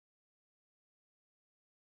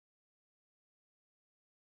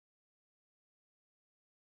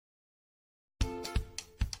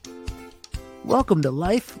Welcome to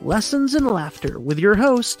Life, Lessons, and Laughter with your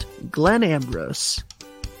host, Glenn Ambrose.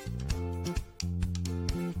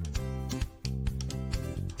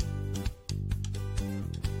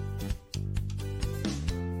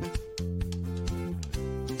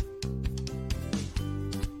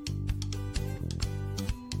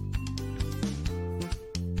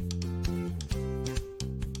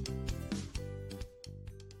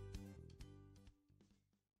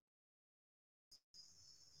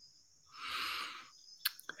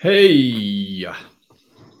 Hey,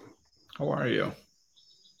 how are you?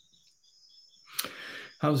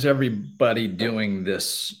 How's everybody doing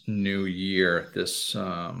this new year, this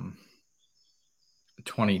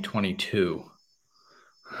 2022?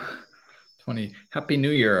 Happy New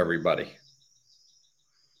Year, everybody.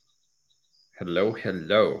 Hello.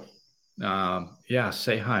 Yeah,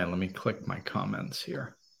 say hi. Let me click my comments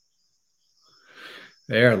here.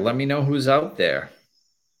 There, let me know who's out there.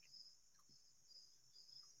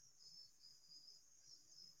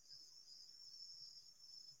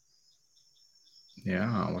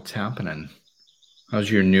 Yeah, what's happening?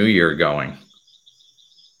 How's your new year going?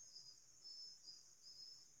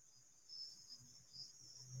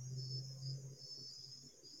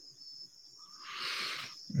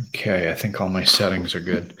 Okay, I think all my settings are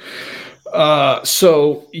good. Hey,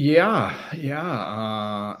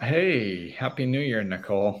 Happy New Year,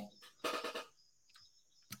 Nicole.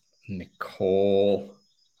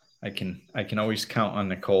 I can always count on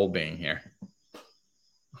Nicole being here,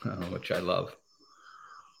 which I love.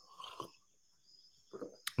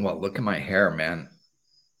 Well, look at my hair, man.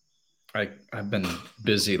 I've been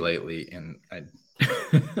busy lately, and I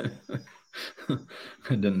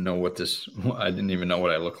didn't know I didn't even know what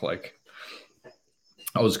I look like.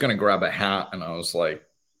 I was gonna grab a hat, and I was like,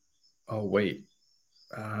 oh wait,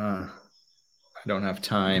 I don't have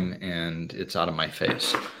time, and it's out of my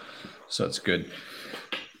face, so it's good.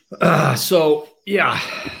 Let's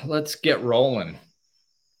get rolling.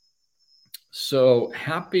 So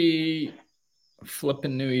happy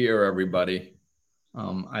flipping New Year, everybody.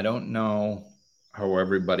 I don't know how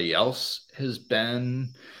everybody else has been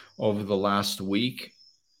over the last week,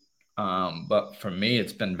 but for me,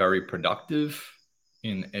 it's been very productive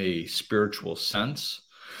in a spiritual sense,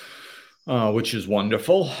 which is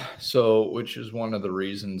wonderful. So, which is one of the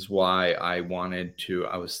reasons why I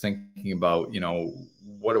was thinking about,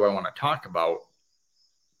 what do I want to talk about?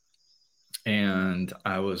 And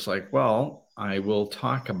I was like, well, I will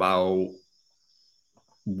talk about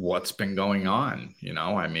what's been going on.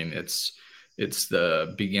 I mean, it's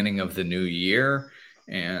the beginning of the new year,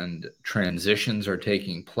 and transitions are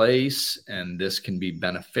taking place, and this can be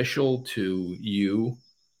beneficial to you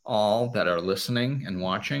all that are listening and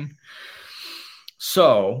watching.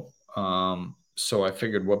 So I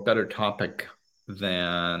figured, what better topic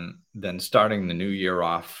than starting the new year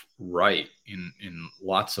off right in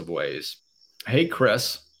lots of ways. Hey,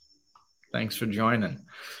 Chris, thanks for joining.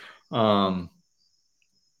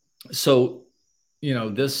 So,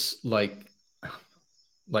 this, like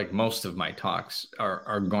most of my talks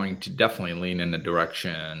are going to definitely lean in the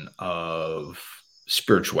direction of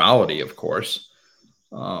spirituality, of course.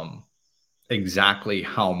 Exactly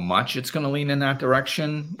how much it's going to lean in that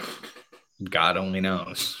direction, God only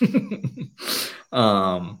knows.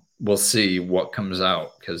 We'll see what comes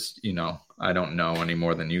out, because, I don't know any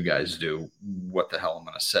more than you guys do what the hell I'm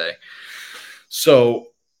going to say. So,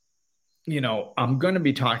 I'm going to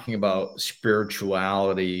be talking about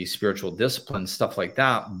spirituality, spiritual discipline, stuff like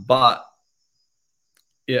that. But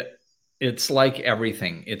it's like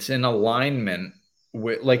everything. It's in alignment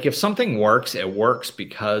with, like, if something works, it works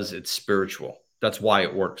because it's spiritual. That's why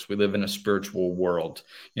it works. We live in a spiritual world,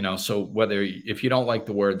 so if you don't like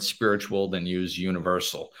the word spiritual, then use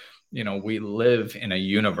universal. We live in a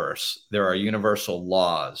universe. There are universal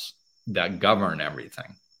laws that govern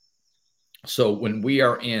everything. So when we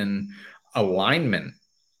are in alignment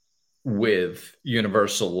with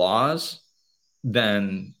universal laws,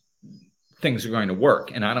 then things are going to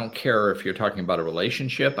work. And I don't care if you're talking about a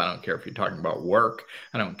relationship. I don't care if you're talking about work.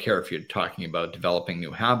 I don't care if you're talking about developing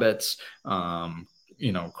new habits,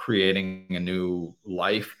 creating a new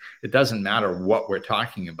life. It doesn't matter what we're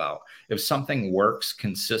talking about. If something works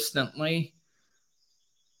consistently,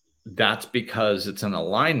 that's because it's in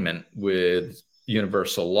alignment with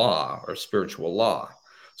universal law or spiritual law.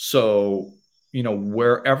 So,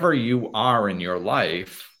 wherever you are in your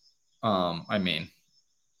life,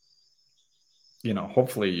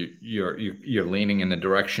 hopefully you're leaning in the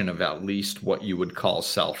direction of at least what you would call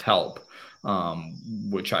self-help,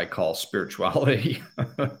 which I call spirituality.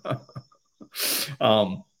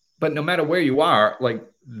 But no matter where you are, like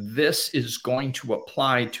this is going to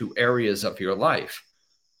apply to areas of your life.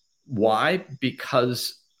 Why?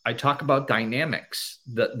 Because I talk about dynamics,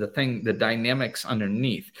 the dynamics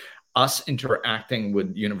underneath us interacting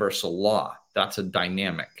with universal law. That's a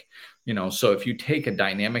dynamic, so if you take a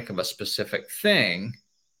dynamic of a specific thing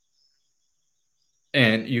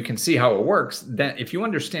and you can see how it works, then if you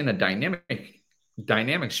understand the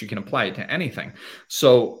dynamics, you can apply it to anything.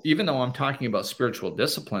 So even though I'm talking about spiritual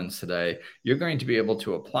disciplines today, you're going to be able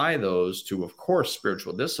to apply those to, of course,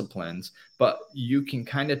 spiritual disciplines, but you can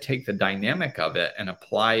kind of take the dynamic of it and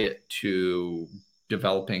apply it to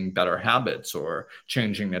developing better habits or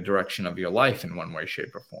changing the direction of your life in one way,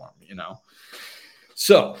 shape, or form,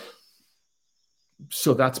 So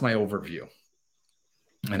that's my overview.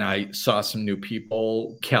 And I saw some new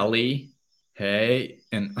people. Kelly, hey,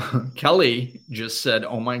 and Kelly just said,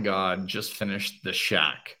 "Oh my God, just finished The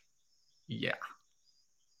Shack." Yeah,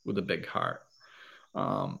 with a big heart.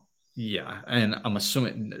 Yeah, and I'm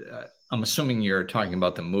assuming you're talking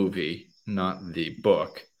about the movie, not the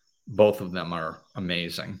book. Both of them are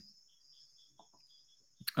amazing.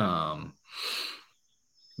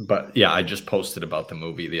 But yeah, I just posted about the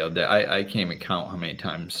movie the other day. I can't even count how many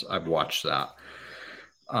times I've watched that.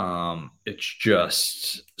 It's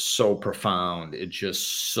just so profound. It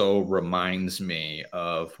just so reminds me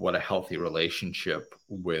of what a healthy relationship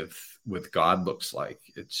with God looks like.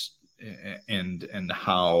 It's and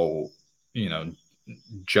how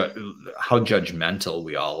how judgmental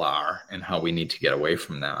we all are and how we need to get away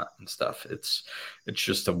from that and stuff. It's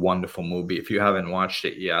just a wonderful movie. If you haven't watched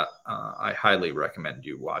it yet, I highly recommend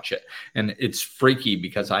you watch it. And it's freaky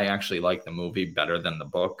because I actually like the movie better than the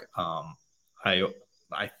book.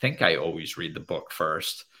 I think I always read the book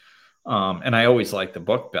first. And I always like the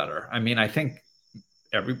book better. I mean, I think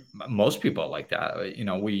most people like that.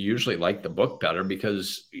 We usually like the book better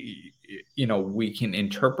because, we can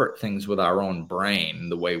interpret things with our own brain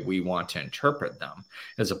the way we want to interpret them,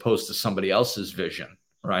 as opposed to somebody else's vision.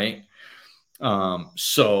 Right.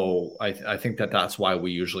 So I think that's why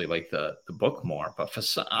we usually like the book more, but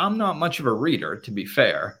I'm not much of a reader, to be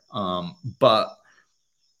fair. But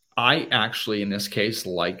I actually, in this case,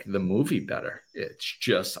 like the movie better. It's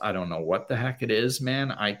just, I don't know what the heck it is,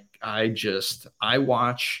 man. I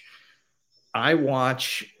watch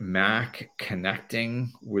Mac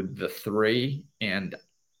connecting with the three, and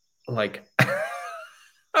like,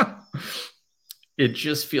 it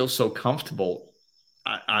just feels so comfortable.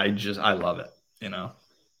 I love it.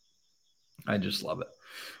 I just love it.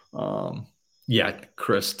 Yeah,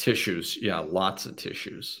 Chris, tissues. Yeah, lots of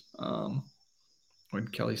tissues. What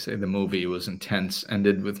did Kelly say? The movie was intense,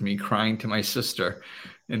 ended with me crying to my sister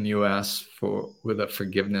in the U.S. with a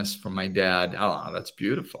forgiveness from my dad. Oh, that's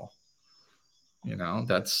beautiful. My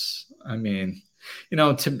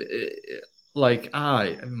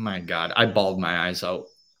God, I bawled my eyes out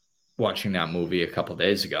watching that movie a couple of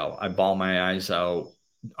days ago. I bawl my eyes out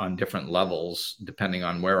on different levels, depending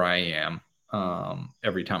on where I am,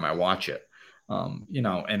 every time I watch it.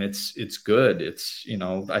 And it's good. It's,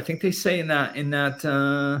 I think they say in that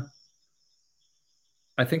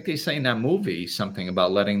movie something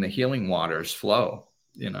about letting the healing waters flow.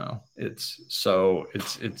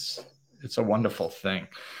 It's a wonderful thing.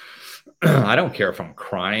 I don't care if I'm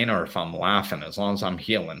crying or if I'm laughing, as long as I'm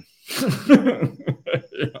healing.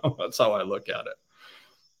 That's how I look at it.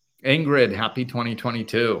 Ingrid, happy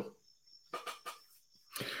 2022.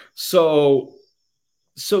 So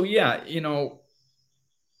yeah,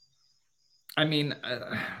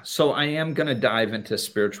 so I am going to dive into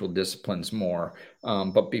spiritual disciplines more.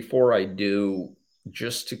 But before I do,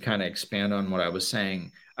 just to kind of expand on what I was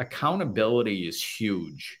saying, accountability is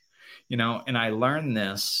huge, and I learned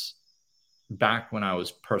this back when I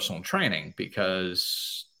was personal training,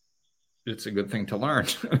 because it's a good thing to learn,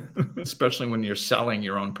 especially when you're selling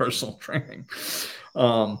your own personal training.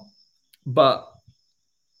 But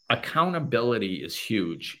accountability is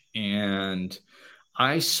huge. And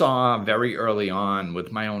I saw very early on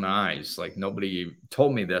with my own eyes, like nobody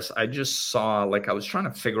told me this. I just saw, like, I was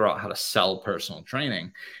trying to figure out how to sell personal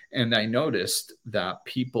training. And I noticed that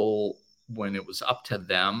people, when it was up to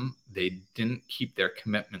them, they didn't keep their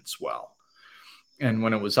commitments well. And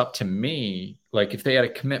when it was up to me, like if they had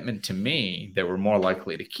a commitment to me, they were more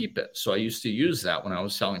likely to keep it. So I used to use that when I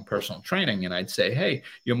was selling personal training. And I'd say, hey,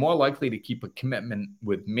 you're more likely to keep a commitment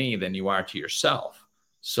with me than you are to yourself.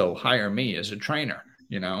 So hire me as a trainer,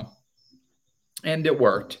 and it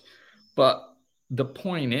worked. But the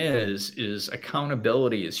point is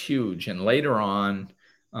accountability is huge. And later on,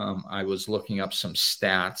 I was looking up some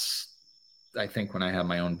stats, I think when I had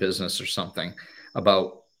my own business or something,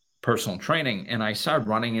 about personal training, and I started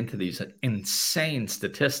running into these insane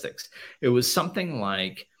statistics. It was something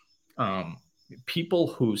like people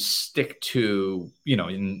who stick to,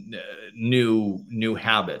 new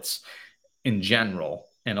habits in general,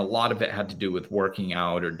 and a lot of it had to do with working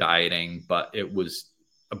out or dieting, but it was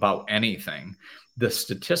about anything. The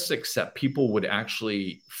statistics that people would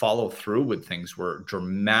actually follow through with things were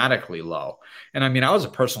dramatically low. And I mean, I was a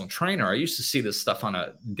personal trainer. I used to see this stuff on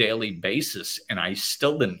a daily basis, and I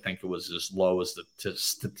still didn't think it was as low as the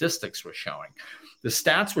statistics were showing. The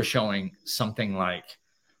stats were showing something like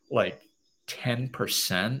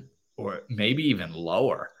 10% or maybe even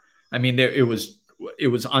lower. I mean, it was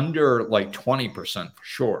under like 20% for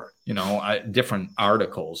sure, different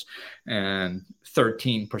articles, and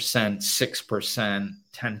 13%, 6%,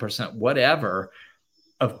 10%, whatever,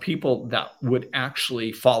 of people that would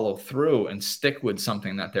actually follow through and stick with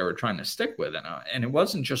something that they were trying to stick with. And it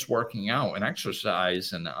wasn't just working out and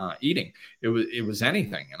exercise and eating. It was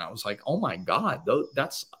anything. And I was like, oh my God,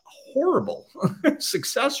 that's horrible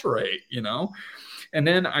success rate, And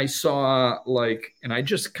then I saw and I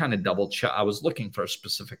just kind of double check. I was looking for a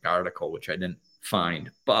specific article, which I didn't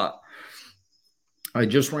find, but I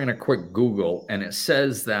just ran a quick Google, and it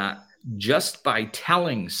says that just by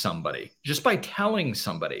telling somebody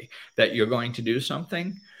that you're going to do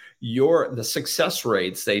something, the success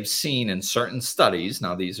rates they've seen in certain studies.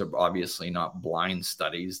 Now, these are obviously not blind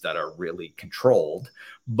studies that are really controlled,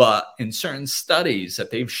 but in certain studies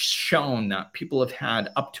that they've shown that people have had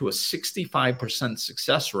up to a 65%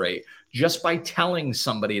 success rate just by telling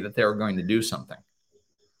somebody that they're going to do something.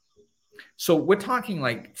 So we're talking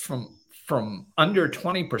like from under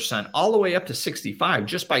 20% all the way up to 65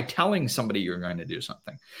 just by telling somebody you're going to do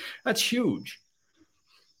something. That's huge.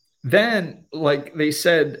 Then, like they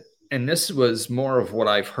said, and this was more of what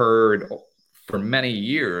I've heard for many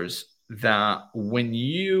years, that when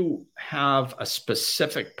you have a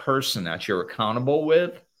specific person that you're accountable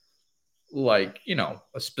with, a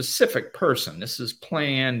specific person, this is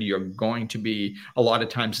planned, you're going to be, a lot of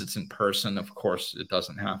times it's in person. Of course, it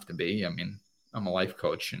doesn't have to be. I mean, I'm a life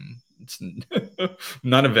coach, and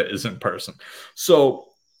none of it is in person. So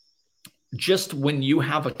just when you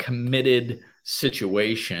have a committed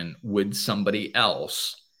situation with somebody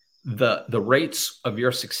else, the rates of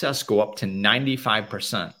your success go up to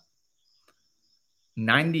 95%.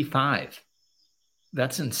 95.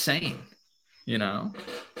 That's insane,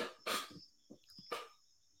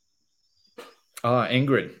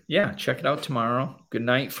 Ingrid, yeah, check it out tomorrow. Good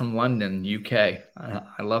night from London, UK.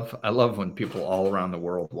 I love when people all around the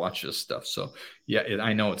world watch this stuff. So yeah,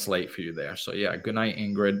 I know it's late for you there. So yeah, good night,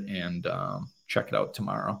 Ingrid, and check it out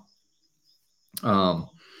tomorrow.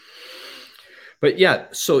 But yeah,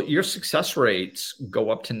 so your success rates go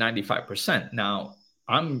up to 95%. Now,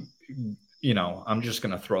 I'm just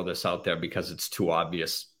going to throw this out there because it's too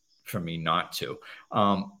obvious for me not to.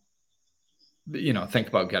 Think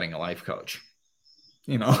about getting a life coach.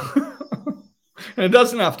 And it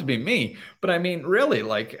doesn't have to be me, but I mean, really,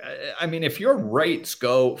 if your rates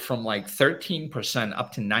go from 13%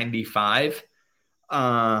 up to 95,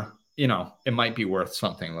 it might be worth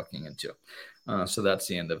something looking into. So that's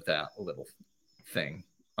the end of that little thing.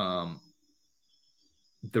 The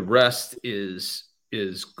rest is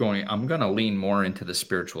going, I'm going to lean more into the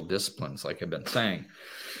spiritual disciplines, like I've been saying.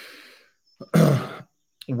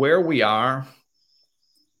 Where we are,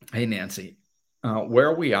 hey, Nancy,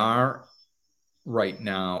 where we are right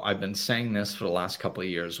now, I've been saying this for the last couple of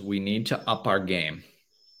years, we need to up our game.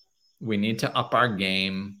 We need to up our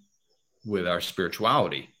game with our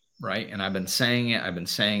spirituality, right? And I've been saying it,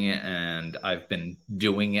 and I've been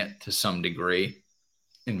doing it to some degree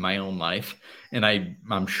in my own life. And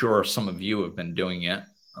I'm sure some of you have been doing it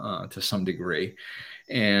to some degree.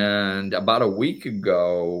 And about a week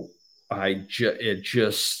ago, I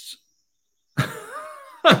just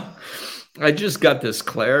got this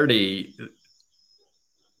clarity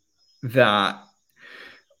that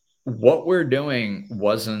what we're doing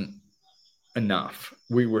wasn't enough.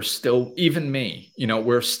 We were still, even me,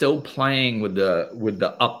 we're still playing with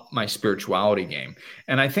the up my spirituality game.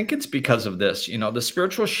 And I think it's because of this, the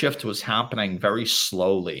spiritual shift was happening very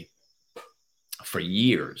slowly for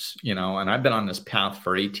years, and I've been on this path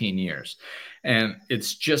for 18 years, and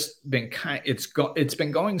it's just been it's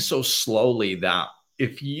been going so slowly that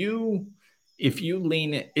if you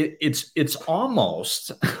lean it's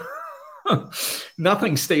almost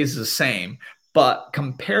nothing stays the same. But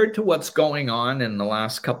compared to what's going on in the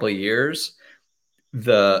last couple of years,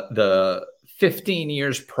 the 15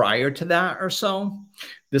 years prior to that or so,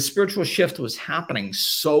 the spiritual shift was happening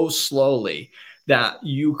so slowly that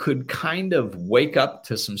you could kind of wake up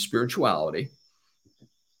to some spirituality,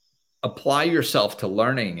 apply yourself to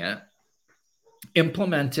learning it,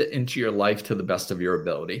 implement it into your life to the best of your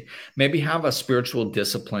ability. Maybe have a spiritual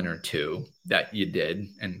discipline or two that you did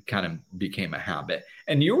and kind of became a habit,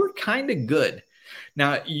 and you were kind of good.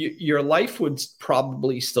 Now, your life would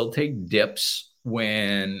probably still take dips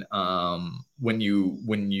when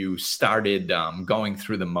you started going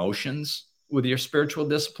through the motions with your spiritual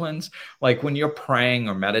disciplines. Like when you're praying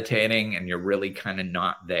or meditating and you're really kind of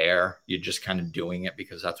not there, you're just kind of doing it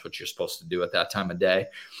because that's what you're supposed to do at that time of day,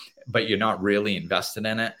 but you're not really invested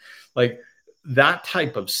in it. Like that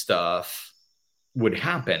type of stuff would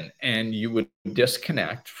happen, and you would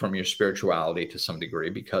disconnect from your spirituality to some degree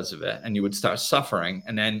because of it, and you would start suffering,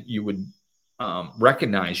 and then you would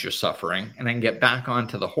recognize your suffering and then get back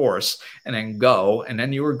onto the horse and then go, and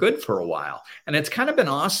then you were good for a while. And it's kind of been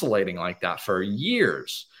oscillating like that for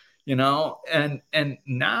years, and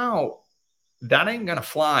now that ain't gonna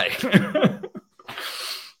fly.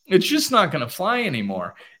 It's just not going to fly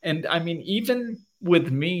anymore. And I mean, even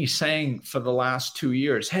with me saying for the last 2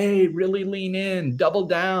 years, hey, really lean in, double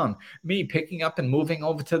down, me picking up and moving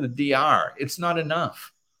over to the DR, it's not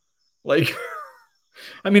enough. Like,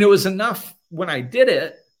 I mean, it was enough when I did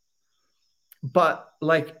it, but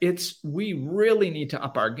like we really need to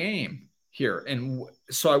up our game here. And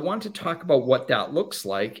so I want to talk about what that looks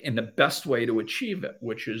like and the best way to achieve it,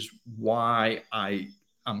 which is why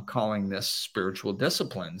I'm calling this spiritual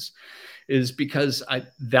disciplines, is because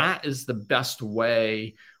that is the best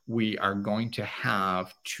way we are going to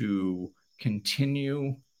have to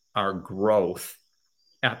continue our growth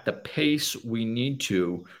at the pace we need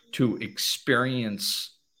to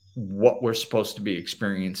experience what we're supposed to be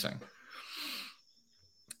experiencing.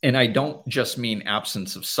 And I don't just mean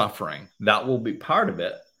absence of suffering. That will be part of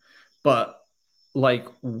it. But like,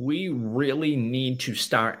 we really need to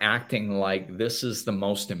start acting like this is the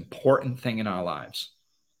most important thing in our lives,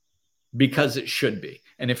 because it should be.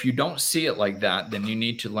 And if you don't see it like that, then you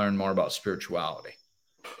need to learn more about spirituality,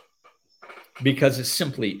 because it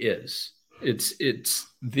simply is. It's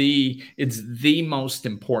the most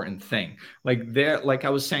important thing. Like I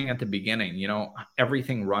was saying at the beginning,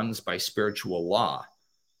 everything runs by spiritual law.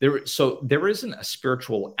 So there isn't a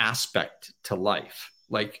spiritual aspect to life.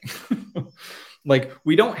 Like, like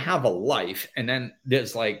we don't have a life and then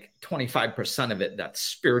there's like 25% of it that's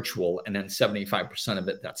spiritual and then 75% of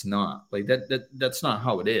it that's not. Like that's not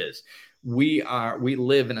how it is. We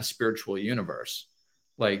live in a spiritual universe,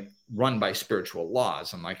 like run by spiritual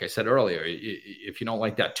laws. And like I said earlier, if you don't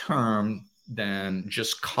like that term, then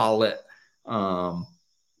just call it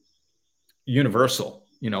universal.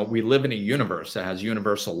 We live in a universe that has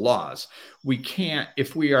universal laws. We can't,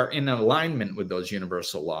 if we are in alignment with those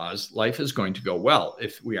universal laws, life is going to go well.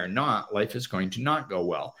 If we are not, life is going to not go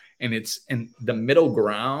well. And the middle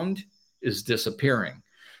ground is disappearing.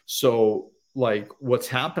 So like what's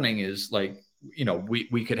happening is like,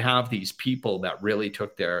 we could have these people that really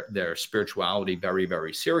took their spirituality very,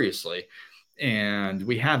 very seriously. And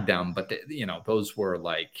we had them, but those were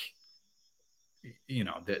like,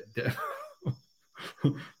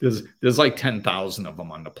 there's like 10,000 of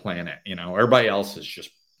them on the planet. Everybody else is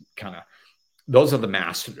just kind of, those are the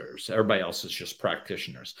masters. Everybody else is just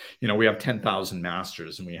practitioners. We have 10,000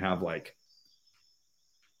 masters and we have like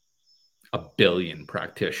 1 billion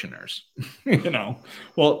practitioners.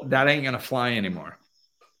 Well, that ain't gonna fly anymore.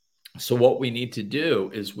 So what we need to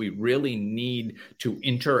do is we really need to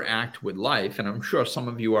interact with life. And I'm sure some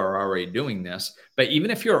of you are already doing this, but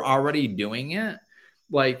even if you're already doing it,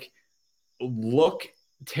 like,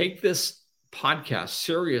 take this podcast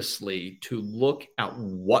seriously to look at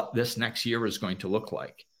what this next year is going to look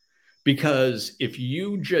like. Because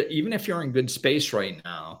even if you're in good space right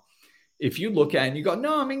now, if you look at it and you go,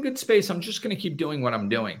 no, I'm in good space, I'm just going to keep doing what I'm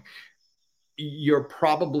doing, you're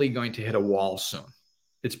probably going to hit a wall soon.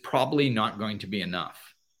 It's probably not going to be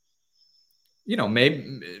enough.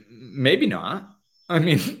 Maybe not. I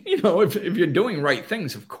mean, if you're doing right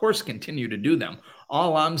things, of course, continue to do them.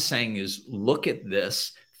 All I'm saying is look at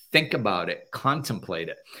this, think about it, contemplate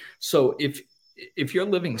it. So if you're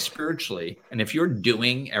living spiritually and if you're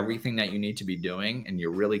doing everything that you need to be doing and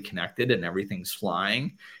you're really connected and everything's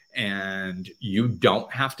flying and you don't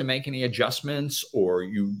have to make any adjustments,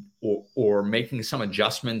 or making some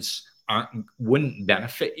adjustments wouldn't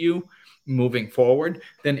benefit you moving forward,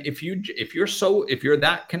 then if you're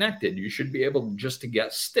that connected, you should be able just to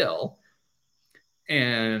get still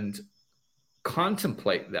and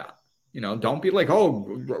contemplate that. Don't be like,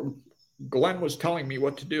 oh, Glenn was telling me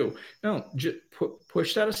what to do. No, just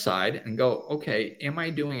push that aside and go, okay, am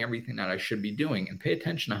I doing everything that I should be doing? And pay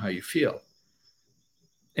attention to how you feel.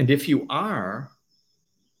 And if you are,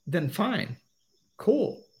 then fine,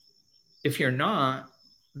 cool. if you're not,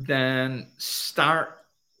 then start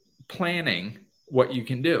planning what you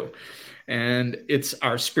can do. And it's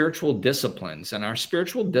our spiritual disciplines, and our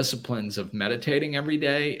spiritual disciplines of meditating every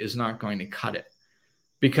day is not going to cut it.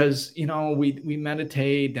 Because, we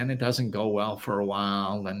meditate, then it doesn't go well for a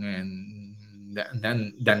while, and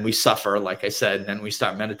then we suffer, like I said, then we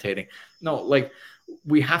start meditating. No, like,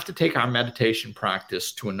 we have to take our meditation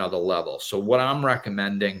practice to another level. So what I'm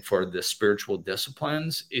recommending for the spiritual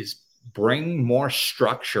disciplines is bring more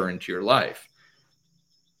structure into your life.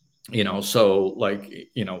 So like,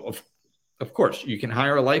 of course you can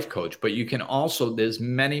hire a life coach, but you can also, there's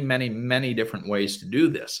many, many, many different ways to do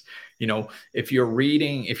this. If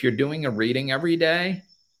you're doing a reading every day,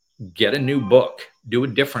 get a new book, do a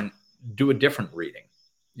different reading,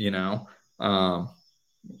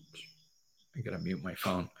 I got to mute my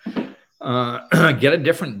phone. Get a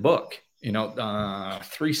different book.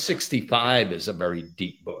 365 is a very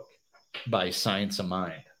deep book by Science of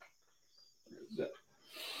Mind.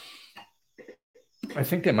 I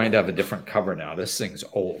think they might have a different cover now. This thing's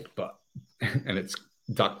old, and it's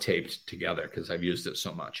duct taped together because I've used it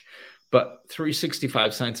so much. But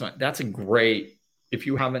 365 Science of Mind, that's a great, if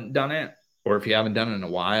you haven't done it, or if you haven't done it in a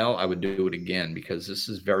while, I would do it again, because this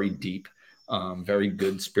is very deep. Very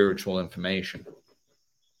good spiritual information.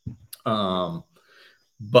 But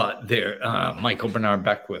Michael Bernard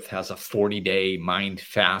Beckwith has a 40-day mind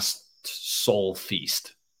fast soul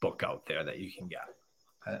feast book out there that you can get.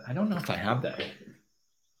 I don't know if I have that.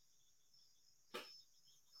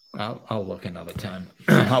 I'll look another time.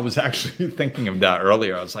 I was actually thinking of that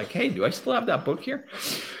earlier. I was like, hey, do I still have that book here?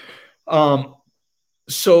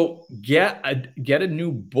 So get a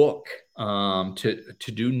new book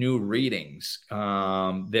to do new readings.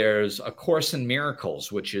 There's a Course in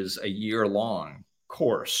Miracles, which is a year-long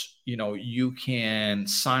course. You can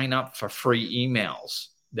sign up for free emails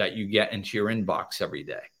that you get into your inbox every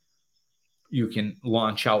day. You can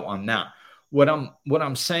launch out on that. What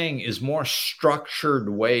I'm saying is more structured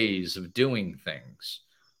ways of doing things,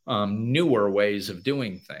 newer ways of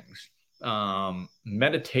doing things.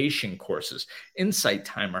 Meditation courses. Insight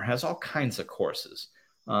Timer has all kinds of courses.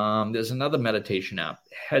 There's another meditation app,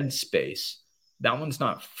 Headspace. That one's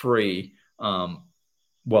not free.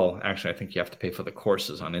 Well, actually, I think you have to pay for the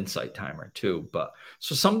courses on Insight Timer too. But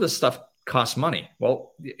so some of this stuff costs money.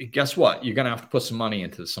 Well, guess what? You're going to have to put some money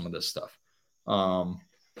into some of this stuff. We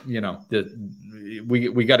got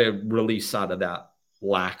to release out of that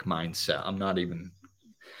lack mindset. I'm not even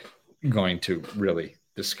going to really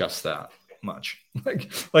discuss that much.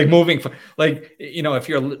 like moving from, if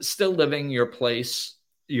you're still living your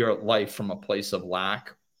life from a place of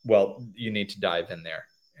lack, well, you need to dive in there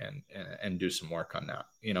and do some work on that.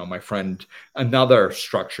 My friend, another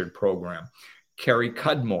structured program, Carrie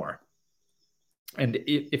Cudmore. And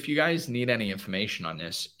if you guys need any information on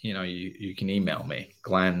this, you can email me,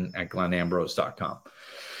 glenn@glenambrose.com.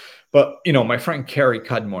 But, my friend Carrie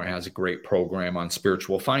Cudmore has a great program on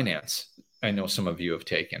spiritual finance. I know some of you have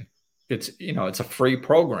taken. It's a free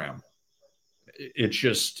program. It's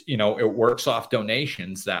just, it works off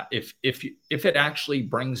donations that if it actually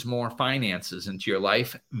brings more finances into your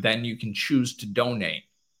life, then you can choose to donate.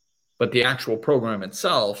 But the actual program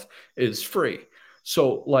itself is free.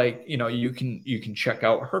 So you can check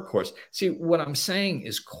out her course. See, what I'm saying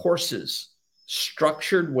is courses,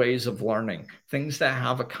 structured ways of learning, things that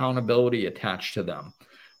have accountability attached to them.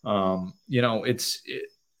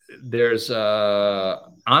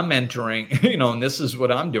 I'm entering, and this is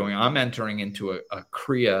what I'm doing. I'm entering into a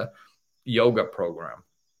Kriya yoga program.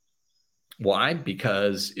 Why?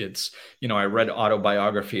 Because it's, I read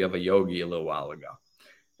Autobiography of a Yogi a little while ago.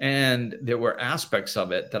 And there were aspects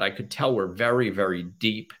of it that I could tell were very, very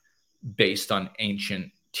deep, based on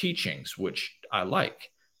ancient teachings, which I like.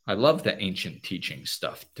 I love the ancient teaching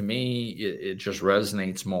stuff. To me, it just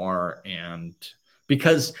resonates more. And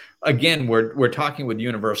because, again, we're talking with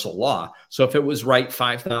universal law. So if it was right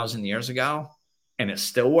 5,000 years ago and it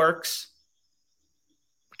still works,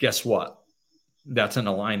 guess what? That's in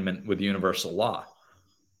alignment with universal law.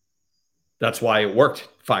 That's why it worked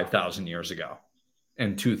 5,000 years ago.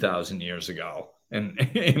 And 2,000 years ago, and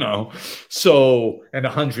so, and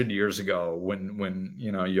 100 years ago, when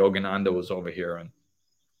Yogananda was over here,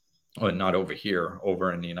 not over here,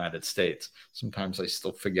 over in the United States. Sometimes I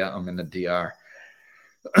still forget I'm in the DR.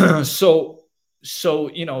 So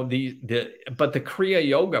but the Kriya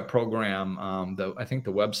Yoga program, I think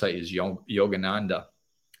the website is Yogananda,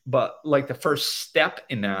 but the first step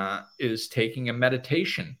in that is taking a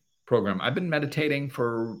meditation program. I've been meditating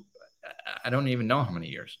for, I don't even know how many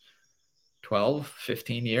years, 12,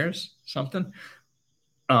 15 years, something.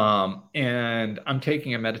 And I'm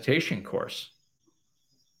taking a meditation course.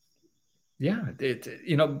 Yeah,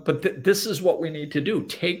 but this is what we need to do.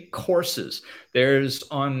 Take courses. There's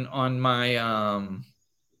on my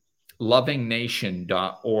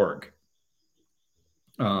lovingnation.org,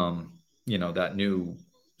 that new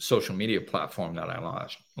social media platform that I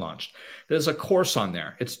launched. There's a course on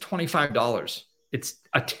there. It's $25. It's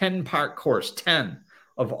a 10-part course, 10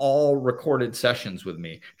 of all recorded sessions with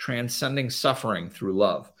me, transcending suffering through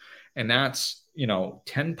love. And that's,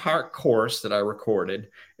 10-part course that I recorded.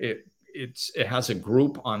 It has a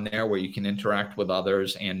group on there where you can interact with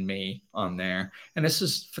others and me on there. And this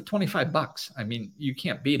is for $25. I mean, you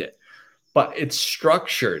can't beat it, but it's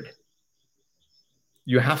structured.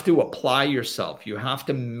 You have to apply yourself. You have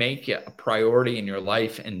to make it a priority in your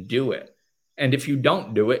life and do it. And if you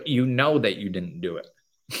don't do it, you know that you didn't do it.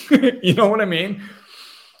 You know what I mean?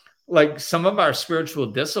 Like some of our spiritual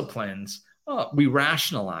disciplines, we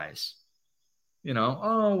rationalize,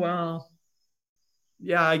 oh, well,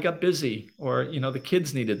 yeah, I got busy, or, the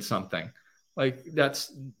kids needed something. Like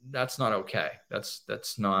that's not okay.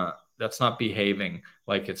 That's not behaving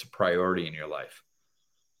like it's a priority in your life.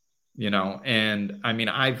 And I mean,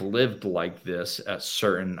 I've lived like this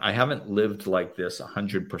I haven't lived like this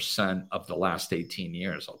 100% of the last 18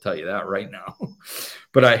 years. I'll tell you that right now,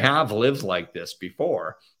 but I have lived like this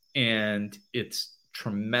before, and it's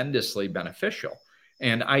tremendously beneficial.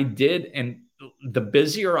 And the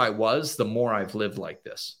busier I was, the more I've lived like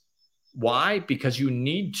this. Why? Because you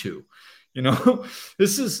need to,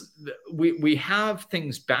 we have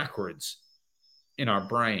things backwards in our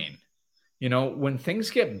brain. When things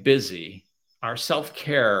get busy, our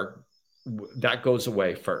self-care, that goes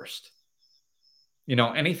away first.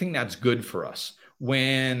 Anything that's good for us.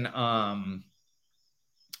 When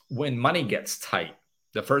money gets tight,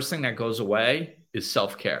 the first thing that goes away is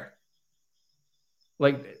self-care.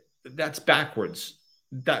 Like that's backwards.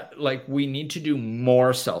 We need to do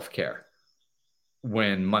more self-care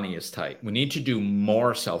when money is tight. We need to do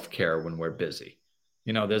more self-care when we're busy.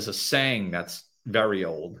 There's a saying that's very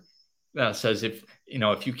old that says if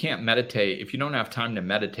you can't meditate, if you don't have time to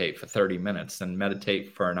meditate for 30 minutes, then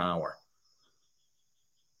meditate for an hour.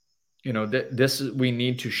 We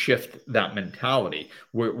need to shift that mentality.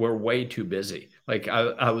 We're way too busy. Like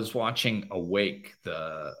I was watching Awake,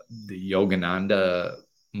 the Yogananda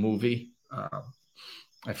movie.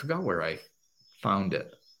 I forgot where I found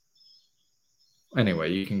it.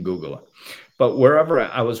 Anyway, you can Google it. But wherever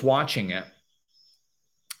I was watching it,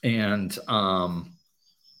 and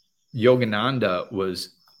Yogananda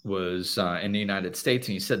was in the United States,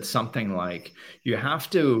 and he said something like, you have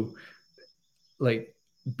to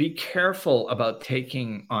be careful about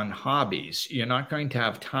taking on hobbies. You're not going to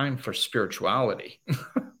have time for spirituality.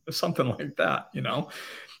 Something like that,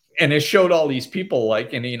 And it showed all these people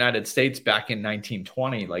like in the United States back in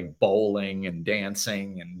 1920, like bowling and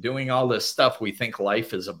dancing and doing all this stuff we think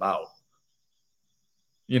life is about.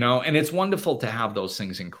 And it's wonderful to have those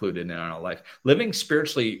things included in our life. Living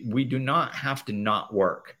spiritually, we do not have to not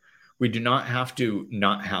work. We do not have to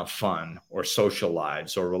not have fun or social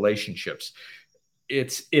lives or relationships.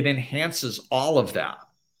 It enhances all of that.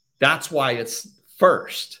 That's why it's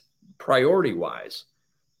first, priority-wise.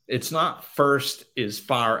 It's not first as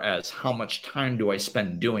far as how much time do I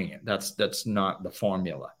spend doing it. That's not the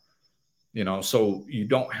formula. So you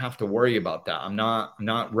don't have to worry about that. I'm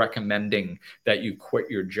not recommending that you quit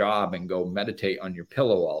your job and go meditate on your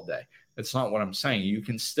pillow all day. That's not what I'm saying. You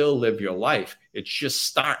can still live your life. It's just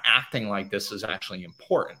start acting like this is actually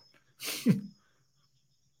important.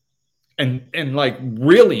 and like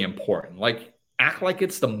really important. Like act like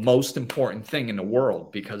it's the most important thing in the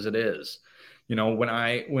world, because it is.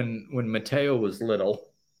 When Mateo was little,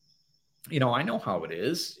 I know how it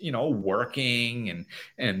is, working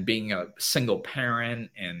and being a single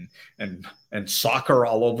parent and soccer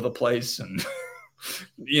all over the place. And,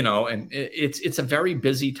 and it's a very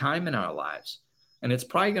busy time in our lives, and it's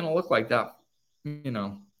probably going to look like that,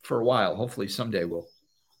 for a while. Hopefully someday we'll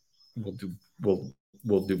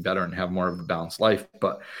do better and have more of a balanced life.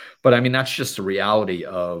 But I mean, that's just the reality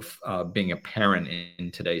of being a parent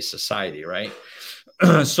in today's society. Right.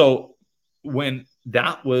 So when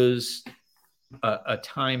that was a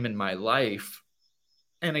time in my life,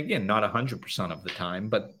 and again, not 100% of the time,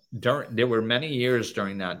 but there were many years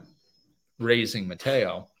during that raising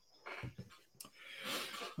Mateo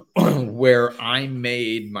where I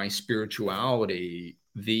made my spirituality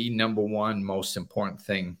the number one most important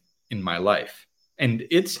thing in my life. And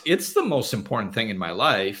it's the most important thing in my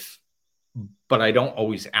life, but I don't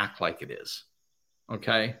always act like it is.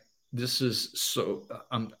 Okay. This is so,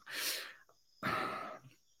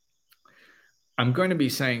 I'm going to be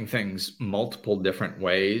saying things multiple different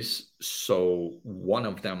ways, so one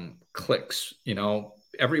of them clicks.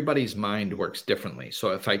 Everybody's mind works differently. So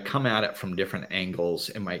if I come at it from different angles,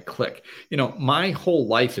 it might click. My whole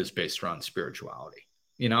life is based around spirituality.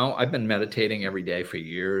 I've been meditating every day for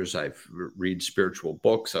years. I've read spiritual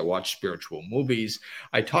books. I watch spiritual movies.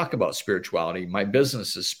 I talk about spirituality. My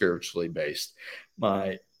business is spiritually based.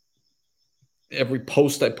 Every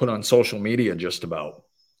post I put on social media, just about,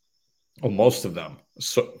 or most of them,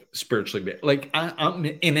 so spiritually based. Like I'm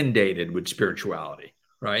inundated with spirituality,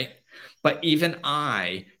 right? But even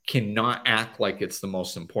I cannot act like it's the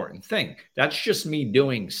most important thing. That's just me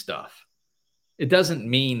doing stuff. It doesn't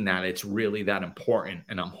mean that it's really that important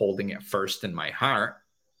and I'm holding it first in my heart.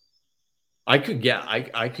 I could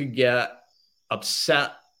get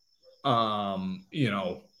upset,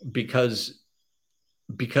 because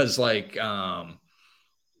like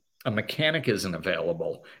a mechanic isn't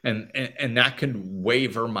available, and that could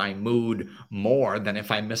waver my mood more than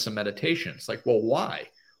if I miss a meditation. It's like, well, why?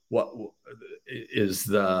 What is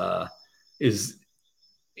the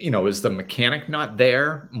mechanic not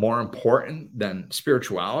there more important than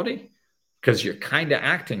spirituality? Because you're kind of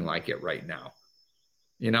acting like it right now.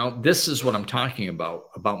 This is what I'm talking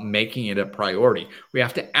about making it a priority. We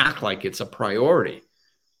have to act like it's a priority.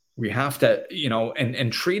 We have to,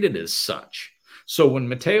 and treat it as such. So when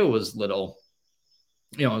Mateo was little,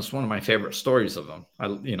 it's one of my favorite stories of him.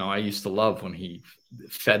 I used to love when he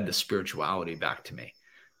fed the spirituality back to me,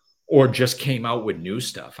 or just came out with new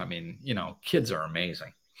stuff. I mean, kids are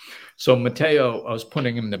amazing. So Mateo, I was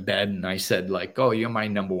putting him to bed and I said, like, oh, you're my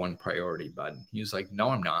number one priority, bud. He was like, no,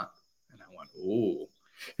 I'm not. And I went, ooh,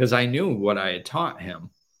 because I knew what I had taught him.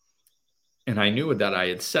 And I knew that I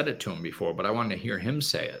had said it to him before, but I wanted to hear him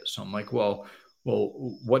say it. So I'm like, well,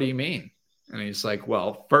 what do you mean? And he's like,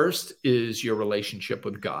 well, first is your relationship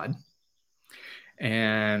with God.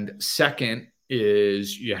 And second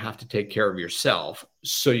is you have to take care of yourself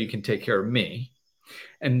so you can take care of me.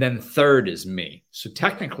 And then third is me. So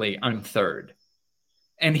technically I'm third.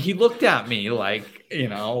 And he looked at me like,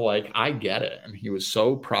 like I get it. And he was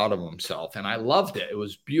so proud of himself. And I loved it. It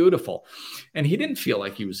was beautiful. And he didn't feel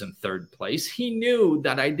like he was in third place. He knew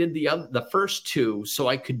that I did the first two so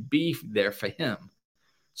I could be there for him.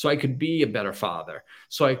 So I could be a better father.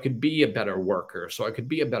 So I could be a better worker. So I could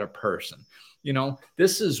be a better person.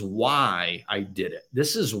 This is why I did it.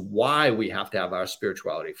 This is why we have to have our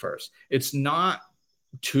spirituality first. It's not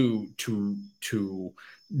to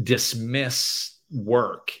dismiss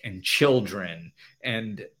work and children.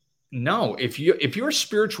 And no, if your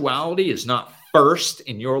spirituality is not first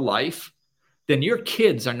in your life, then your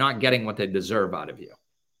kids are not getting what they deserve out of you.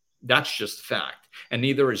 That's just fact. And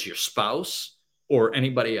neither is your spouse or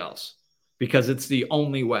anybody else, because it's the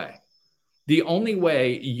only way. The only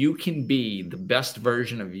way you can be the best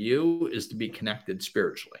version of you is to be connected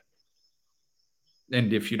spiritually.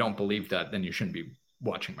 And if you don't believe that, then you shouldn't be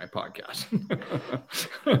watching my podcast.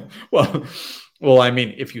 Well, I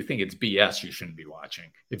mean, if you think it's BS, you shouldn't be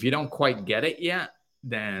watching. If you don't quite get it yet,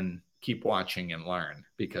 then keep watching and learn,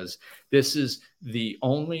 because this is the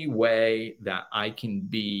only way that I can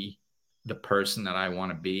be the person that I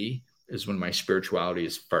want to be, is when my spirituality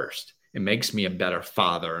is first. It makes me a better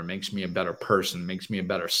father. It makes me a better person. It makes me a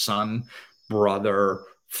better son, brother,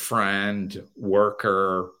 friend,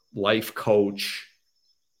 worker, life coach,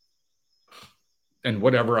 and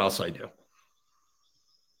whatever else I do.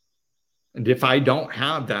 And if I don't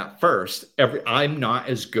have that first, I'm not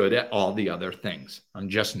as good at all the other things. I'm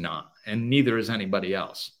just not. And neither is anybody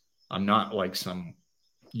else. I'm not like some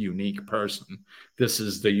unique person. This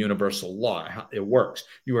is the universal law. It works.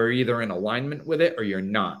 You are either in alignment with it or you're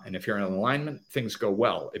not. And if you're in alignment, things go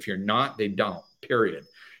well. If you're not, they don't, period.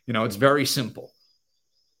 It's very simple.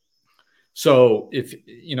 So if,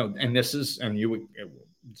 and this is, and you,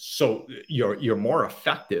 so you're more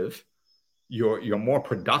effective, you're more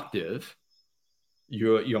productive,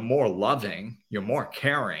 you're more loving, you're more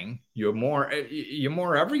caring, you're more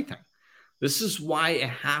everything. This is why it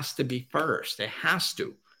has to be first. It has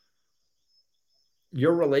to.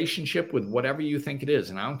 Your relationship with whatever you think it is,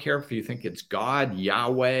 and I don't care if you think it's God,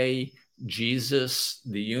 Yahweh, Jesus,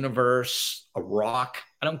 the universe, a rock.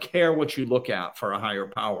 I don't care what you look at for a higher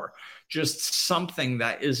power. Just something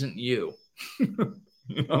that isn't you.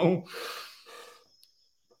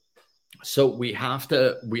 So we have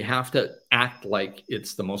to act like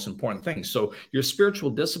it's the most important thing. So your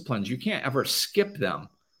spiritual disciplines, you can't ever skip them.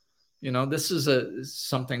 This is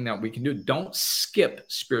something that we can do. Don't skip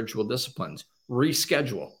spiritual disciplines.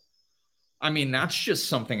 Reschedule. I mean, that's just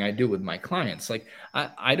something I do with my clients. Like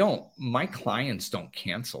my clients don't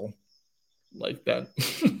cancel. like that.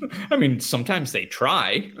 I mean, sometimes they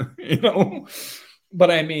try,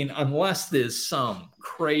 but I mean, unless there's some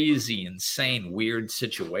crazy, insane, weird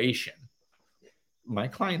situation, my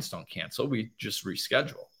clients don't cancel. We just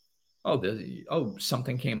reschedule.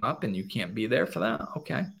 Something came up and you can't be there for that.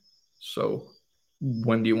 Okay. So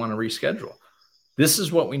when do you want to reschedule? This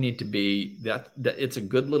is what we need to be. That it's a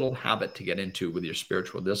good little habit to get into with your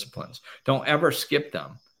spiritual disciplines. Don't ever skip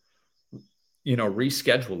them.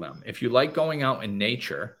 Reschedule them. If you like going out in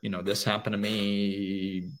nature, this happened to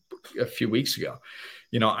me a few weeks ago.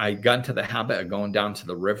 I got into the habit of going down to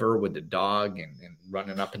the river with the dog and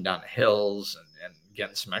running up and down the hills and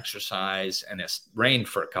getting some exercise. And it's rained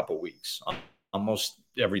for a couple of weeks, almost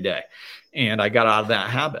every day. And I got out of that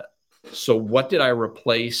habit. So what did I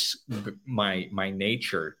replace my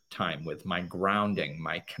nature time with, my grounding,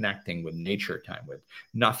 my connecting with nature time with?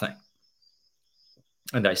 Nothing.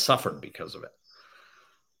 And I suffered because of it,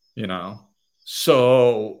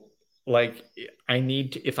 So like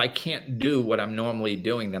if I can't do what I'm normally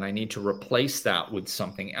doing, then I need to replace that with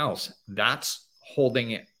something else. That's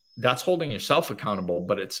holding yourself accountable,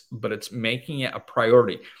 but it's making it a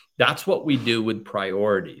priority. That's what we do with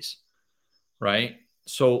priorities, right?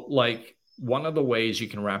 So like one of the ways you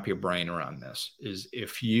can wrap your brain around this is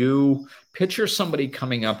if you picture somebody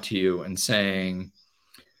coming up to you and saying,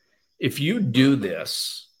 if you do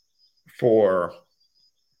this for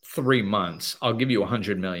 3 months, I'll give you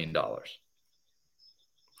 $100 million.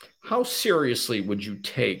 How seriously would you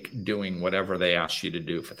take doing whatever they asked you to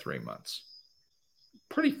do for 3 months?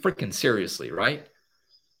 Pretty freaking seriously, right?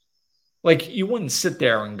 Like you wouldn't sit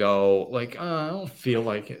there and go like, I don't feel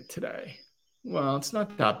like it today. Well, it's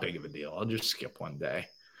not that big of a deal. I'll just skip one day.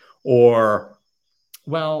 Or,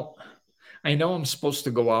 well, I know I'm supposed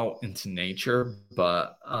to go out into nature,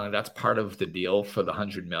 but that's part of the deal for the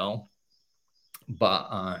 100 mil.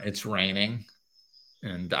 But it's raining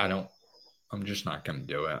and I'm just not going to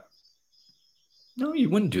do it. No,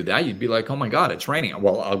 you wouldn't do that. You'd be like, oh my God, it's raining.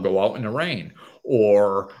 Well, I'll go out in the rain,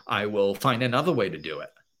 or I will find another way to do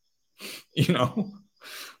it.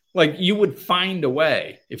 Like you would find a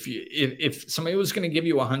way. If somebody was going to give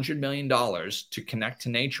you $100 million to connect to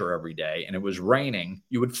nature every day and it was raining,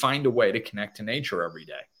 you would find a way to connect to nature every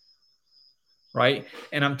day. Right.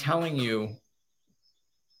 And I'm telling you,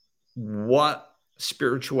 what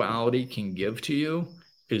spirituality can give to you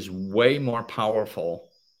is way more powerful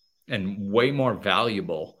and way more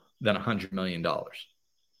valuable than $100 million.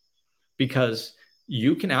 Because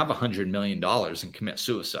you can have $100 million and commit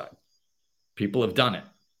suicide. People have done it.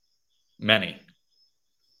 Many.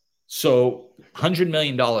 So $100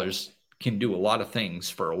 million can do a lot of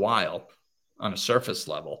things for a while on a surface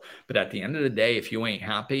level. But at the end of the day, if you ain't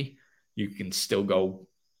happy, you can still go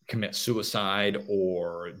commit suicide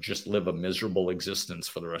or just live a miserable existence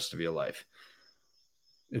for the rest of your life.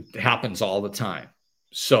 It happens all the time.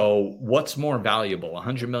 So what's more valuable,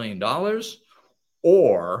 $100 million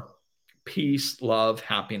or peace, love,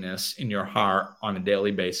 happiness in your heart on a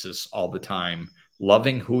daily basis all the time,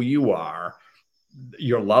 loving who you are,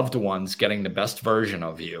 your loved ones getting the best version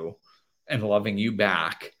of you and loving you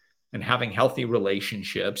back and having healthy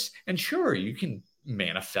relationships? And sure, you can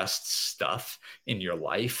manifest stuff in your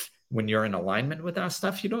life when you're in alignment with that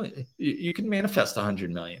stuff. You can manifest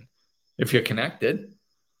 100 million if you're connected.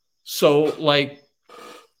 So like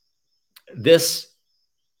there's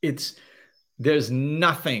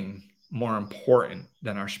nothing more important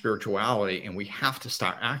than our spirituality, and we have to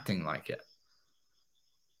start acting like it.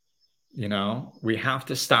 We have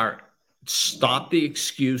to stop the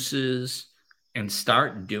excuses and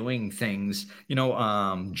start doing things.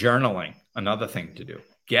 Journaling, another thing to do.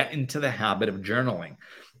 Get into the habit of journaling.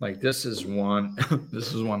 Like this is one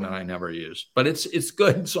that I never use, but it's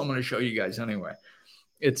good. So I'm going to show you guys anyway.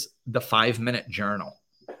 It's the 5-minute journal.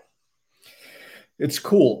 It's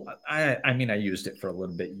cool. I mean, I used it for a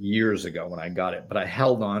little bit years ago when I got it, but I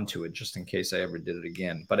held on to it just in case I ever did it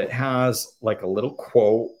again. But it has like a little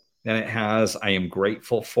quote, and it has, I am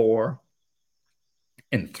grateful for,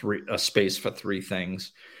 and a space for 3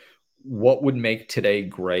 things. What would make today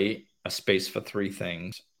great? A space for 3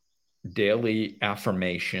 things. Daily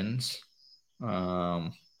affirmations.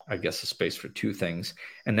 I guess a space for 2 things.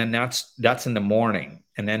 And then that's in the morning.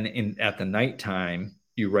 And then at the nighttime,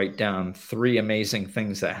 you write down 3 amazing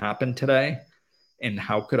things that happened today. And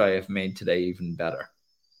how could I have made today even better?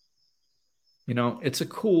 It's a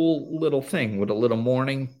cool little thing with a little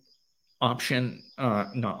morning option,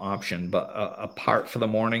 not option, but a part for the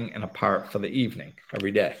morning and a part for the evening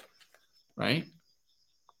every day. Right.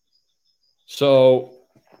 So,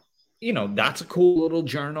 that's a cool little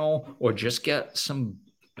journal, or just get some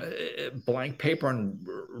blank paper and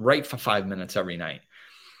write for 5 minutes every night.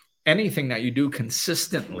 Anything that you do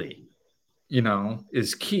consistently,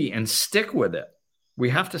 is key, and stick with it. We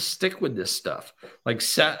have to stick with this stuff, like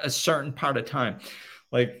set a certain part of time.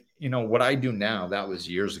 Like, what I do now, that was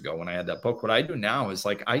years ago when I had that book. What I do now is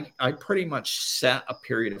like, I pretty much set a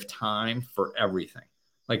period of time for everything.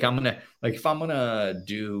 Like if I'm going to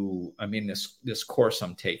do, this course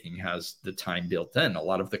I'm taking has the time built in. A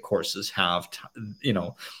lot of the courses have,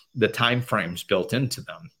 the time frames built into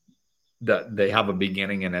them, that they have a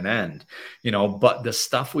beginning and an end, but the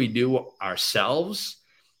stuff we do ourselves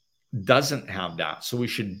doesn't have that. So we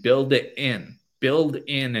should build in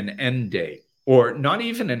an end date, or not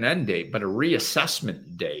even an end date, but a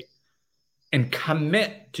reassessment date, and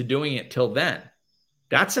commit to doing it till then.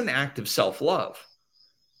 That's an act of self-love.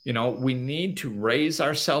 We need to raise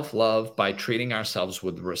our self-love by treating ourselves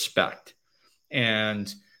with respect.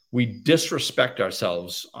 And we disrespect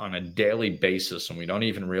ourselves on a daily basis, and we don't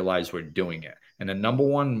even realize we're doing it. And the number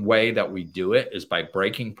one way that we do it is by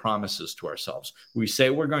breaking promises to ourselves. We say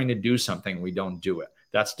we're going to do something, we don't do it.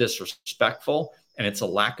 That's disrespectful, and it's a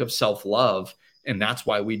lack of self-love. And that's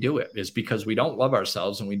why we do it, is because we don't love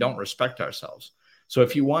ourselves and we don't respect ourselves. So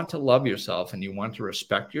if you want to love yourself and you want to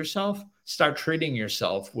respect yourself, start treating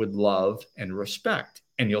yourself with love and respect,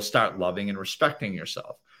 and you'll start loving and respecting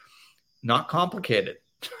yourself. Not complicated,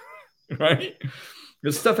 right?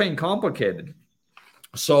 This stuff ain't complicated.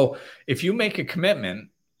 So if you make a commitment,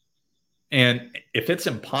 and if it's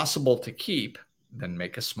impossible to keep, then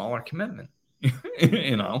make a smaller commitment,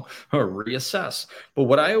 or reassess. But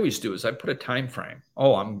what I always do is I put a time frame.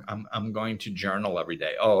 Oh, I'm going to journal every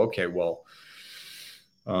day. Oh, okay. Well,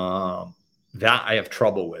 that I have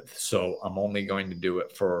trouble with. So I'm only going to do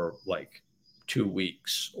it for like 2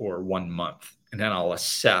 weeks or 1 month, and then I'll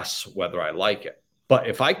assess whether I like it. But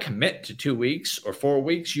if I commit to 2 weeks or 4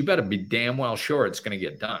 weeks, you better be damn well sure it's going to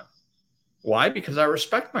get done. Why? Because I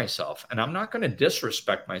respect myself, and I'm not going to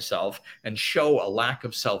disrespect myself and show a lack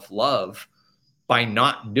of self-love by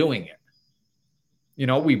not doing it.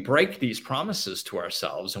 We break these promises to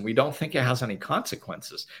ourselves, and we don't think it has any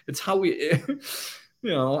consequences. It's how we,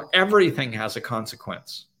 everything has a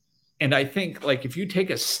consequence. And I think, like, if you take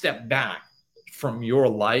a step back from your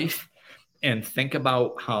life and think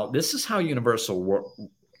about how this is how universal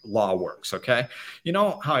law works, okay? You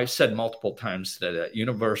know how I've said multiple times that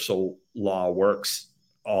universal law works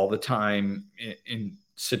all the time in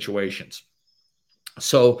situations.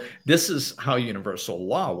 So this is how universal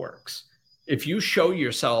law works. If you show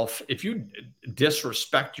yourself, if you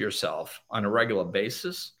disrespect yourself on a regular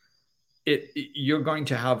basis, you're going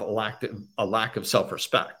to have a lack of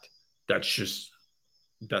self-respect.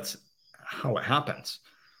 That's how it happens.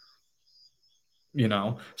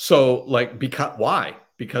 So like, why?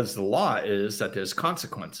 Because the law is that there's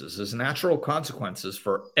consequences. There's natural consequences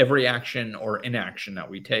for every action or inaction that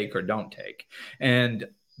we take or don't take. And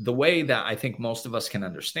the way that I think most of us can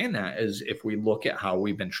understand that is if we look at how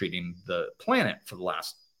we've been treating the planet for the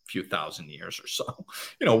last few thousand years or so.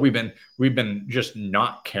 We've been just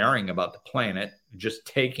not caring about the planet, just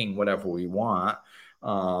taking whatever we want,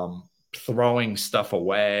 throwing stuff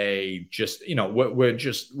away,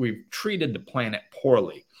 we've treated the planet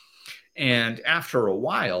poorly. And after a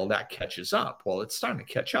while that catches up. Well, it's starting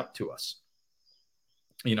to catch up to us,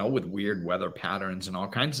 with weird weather patterns and all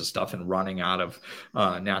kinds of stuff, and running out of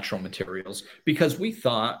natural materials, because we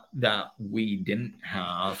thought that we didn't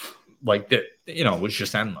have, like, that, it was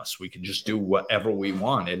just endless. We could just do whatever we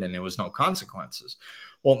wanted and there was no consequences.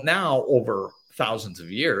 Well, now over thousands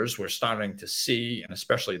of years, we're starting to see, and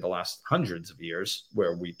especially the last hundreds of years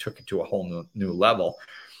where we took it to a whole new level,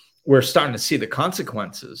 we're starting to see the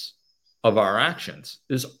consequences of our actions.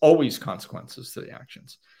 There's always consequences to the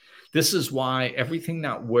actions. This is why everything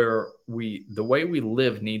that the way we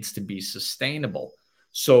live needs to be sustainable.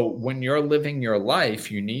 So when you're living your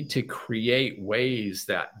life, you need to create ways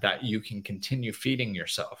that you can continue feeding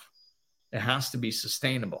yourself. It has to be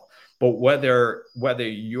sustainable. But whether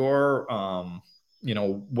you're,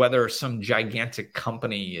 whether some gigantic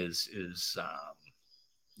company is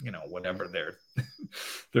whatever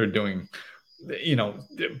they're doing,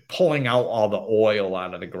 pulling out all the oil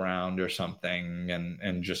out of the ground or something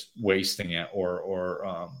and just wasting it,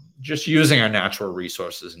 or just using our natural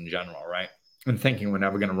resources in general, right? And thinking we're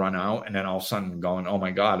never going to run out, and then all of a sudden going, oh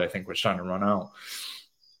my God, I think we're starting to run out.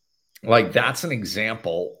 Like, that's an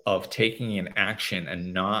example of taking an action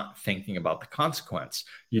and not thinking about the consequence.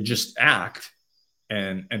 You just act,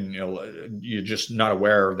 and you're just not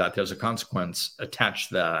aware that there's a consequence attached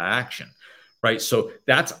to that action. right? So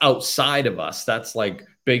that's outside of us. That's like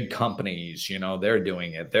big companies, they're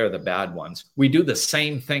doing it. They're the bad ones. We do the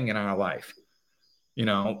same thing in our life,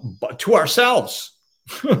 but to ourselves.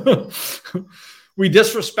 We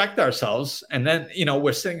disrespect ourselves. And then,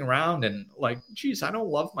 we're sitting around and like, geez, I don't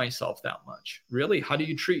love myself that much. Really? How do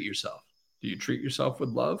you treat yourself? Do you treat yourself with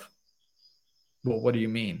love? Well, what do you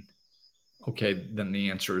mean? Okay, then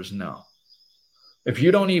the answer is no. If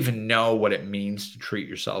you don't even know what it means to treat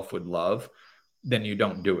yourself with love, then you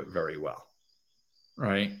don't do it very well,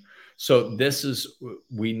 right? So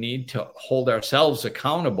we need to hold ourselves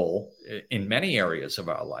accountable in many areas of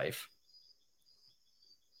our life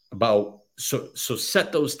so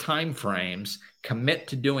set those time frames, commit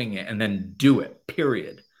to doing it, and then do it,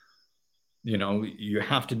 period. You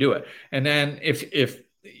have to do it. And then if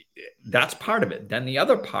that's part of it, then the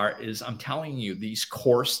other part is, I'm telling you, these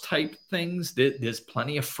course type things, there's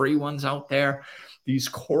plenty of free ones out there. These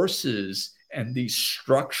courses and these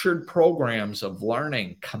structured programs of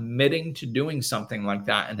learning, committing to doing something like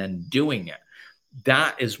that and then doing it.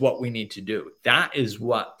 That is what we need to do. That is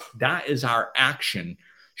our action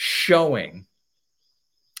showing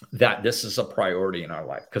that this is a priority in our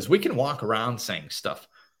life. Because we can walk around saying stuff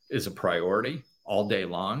is a priority all day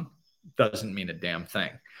long. Doesn't mean a damn thing.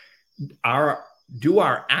 Do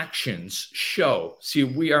our actions show? See,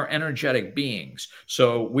 we are energetic beings,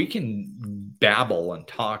 so we can babble and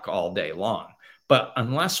talk all day long, but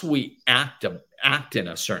unless we act in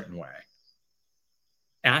a certain way,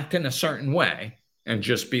 and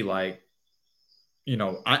just be like,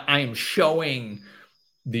 I am showing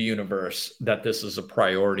the universe that this is a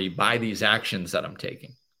priority by these actions that I'm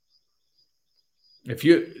taking. If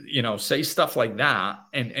you say stuff like that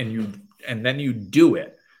and then you do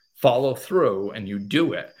it, follow through and you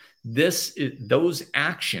do it, those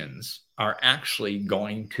actions are actually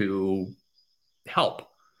going to help.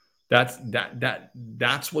 That's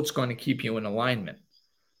what's going to keep you in alignment.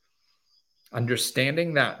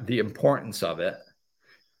 Understanding that the importance of it,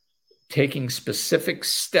 taking specific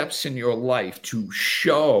steps in your life to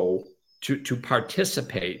show, to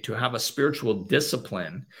participate, to have a spiritual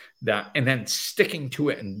discipline, and then sticking to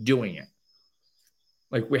it and doing it.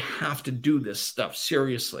 Like, we have to do this stuff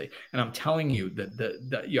seriously. And I'm telling you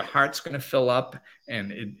that your heart's going to fill up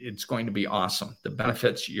and it's going to be awesome. The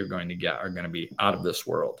benefits you're going to get are going to be out of this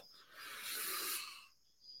world.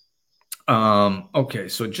 Okay.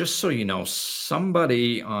 So just so you know,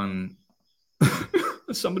 somebody on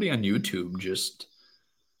YouTube just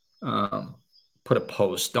put a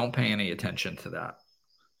post. Don't pay any attention to that.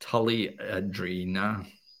 Tully Adrina,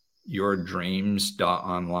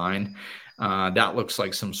 yourdreams.online. That looks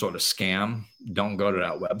like some sort of scam. Don't go to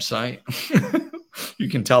that website. You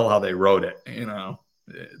can tell how they wrote it.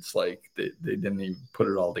 It's like they didn't even put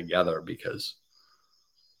it all together because,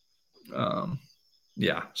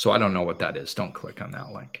 yeah. So I don't know what that is. Don't click on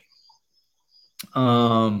that link.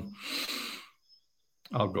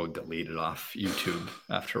 I'll go delete it off YouTube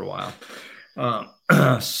after a while.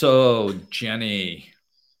 So Jenny,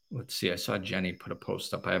 let's see. I saw Jenny put a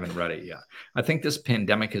post up. I haven't read it yet. I think this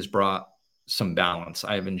pandemic has brought some balance.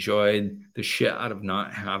 I have enjoyed the shit out of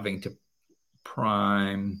not having to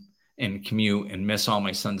prime and commute and miss all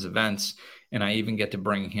my son's events. And I even get to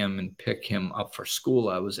bring him and pick him up for school.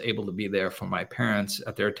 I was able to be there for my parents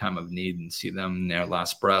at their time of need and see them in their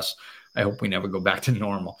last breaths. I hope we never go back to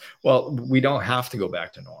normal. Well, we don't have to go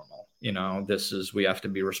back to normal. We have to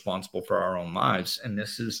be responsible for our own lives. And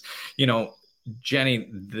this is, Jenny,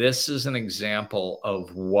 this is an example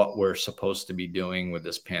of what we're supposed to be doing with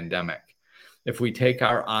this pandemic. If we take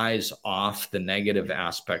our eyes off the negative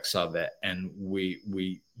aspects of it and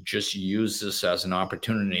we just use this as an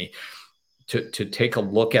opportunity to take a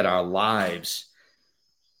look at our lives,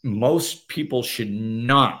 most people should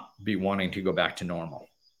not be wanting to go back to normal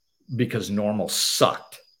because normal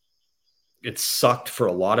sucked. It sucked for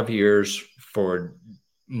a lot of years for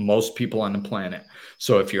most people on the planet.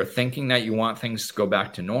 So if you're thinking that you want things to go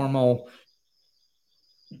back to normal,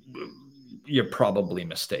 you're probably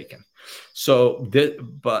mistaken. So,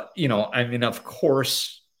 of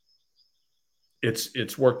course,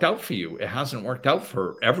 it's worked out for you. It hasn't worked out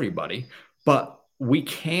for everybody, but we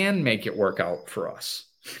can make it work out for us.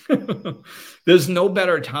 There's no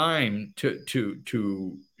better time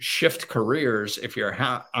to shift careers if you're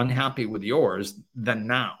unhappy with yours than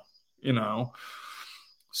now,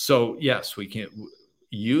 So yes, we can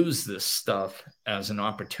use this stuff as an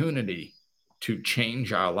opportunity to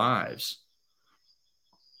change our lives.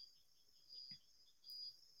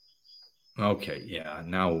 Okay, yeah.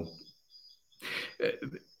 Now,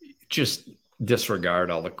 just disregard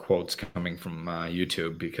all the quotes coming from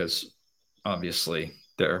YouTube because obviously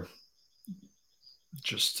they're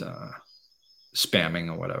just spamming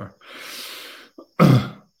or whatever.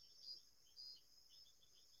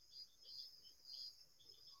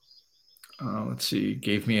 Let's see.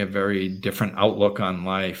 Gave me a very different outlook on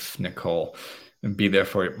life, Nicole, and be there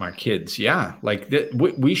for my kids. Yeah, like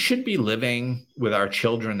we should be living with our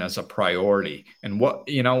children as a priority. And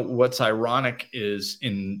what's ironic is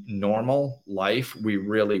in normal life, we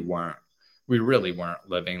really weren't. We really weren't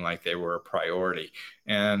living like they were a priority,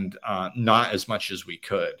 and not as much as we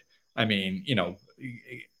could. I mean,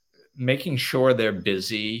 making sure they're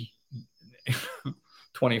busy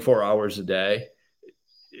 24 hours a day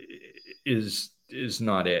is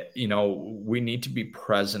not it. We need to be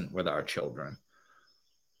present with our children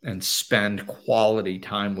and spend quality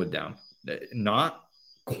time with them, not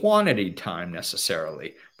quantity time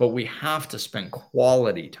necessarily, but we have to spend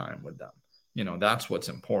quality time with them. That's what's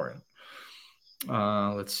important.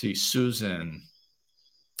 Let's see, Susan.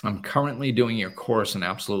 I'm currently doing your course and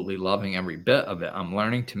absolutely loving every bit of it. I'm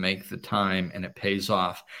learning to make the time and it pays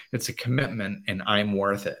off. It's a commitment and I'm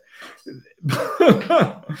worth it.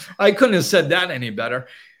 I couldn't have said that any better.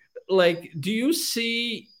 Like, do you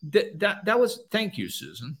see that was, thank you,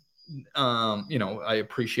 Susan. I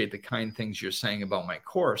appreciate the kind things you're saying about my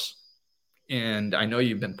course. And I know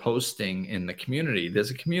you've been posting in the community.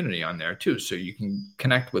 There's a community on there too, so you can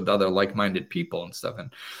connect with other like-minded people and stuff.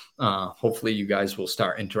 And hopefully you guys will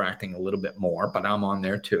start interacting a little bit more, but I'm on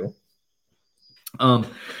there too.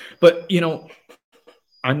 But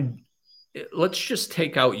let's just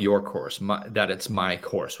take out your course, that it's my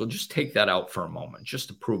course. We'll just take that out for a moment, just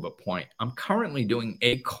to prove a point. I'm currently doing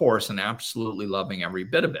a course and absolutely loving every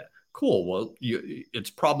bit of it. Cool. Well, it's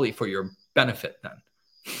probably for your benefit then.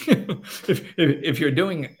 if you're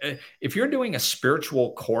doing a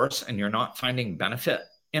spiritual course and you're not finding benefit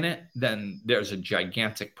in it, then there's a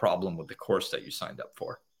gigantic problem with the course that you signed up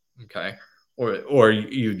for. Okay. Or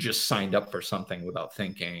you just signed up for something without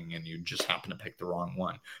thinking and you just happen to pick the wrong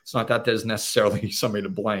one. It's not that there's necessarily somebody to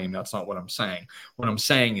blame. That's not what I'm saying. What I'm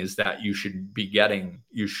saying is that you should be getting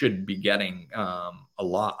a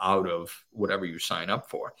lot out of whatever you sign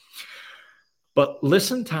up for. But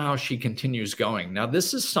listen to how she continues going. Now,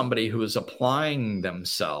 this is somebody who is applying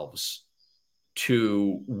themselves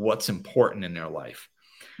to what's important in their life.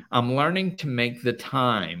 I'm learning to make the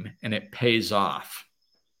time and it pays off.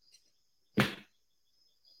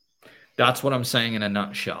 That's what I'm saying in a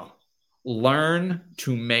nutshell. Learn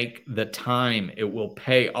to make the time. It will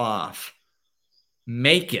pay off.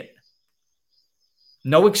 Make it.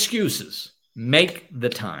 No excuses. Make the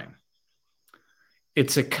time.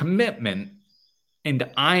 It's a commitment.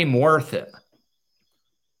 And I'm worth it.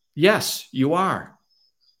 Yes, you are.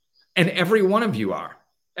 And every one of you are.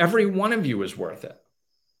 Every one of you is worth it.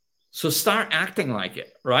 So start acting like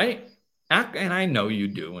it, right? And I know you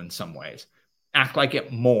do in some ways. Act like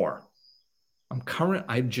it more.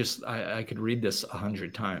 I could read this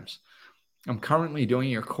 100 times. I'm currently doing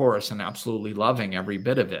your course and absolutely loving every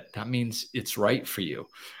bit of it. That means it's right for you.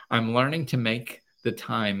 I'm learning to make the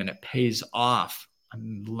time and it pays off.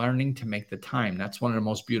 I'm learning to make the time. That's one of the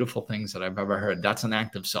most beautiful things that I've ever heard. That's an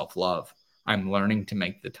act of self-love. I'm learning to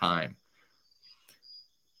make the time.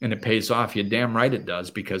 And it pays off. You're damn right it does,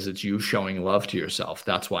 because it's you showing love to yourself.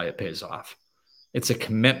 That's why it pays off. It's a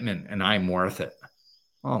commitment and I'm worth it.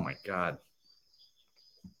 Oh my God.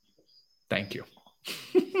 Thank you.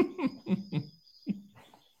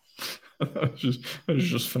 That was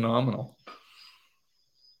just phenomenal.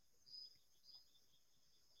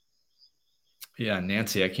 Yeah,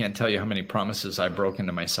 Nancy, I can't tell you how many promises I've broken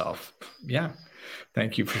to myself. Yeah.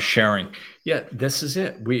 Thank you for sharing. Yeah, this is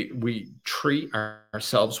it. We treat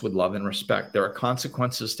ourselves with love and respect. There are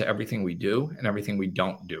consequences to everything we do and everything we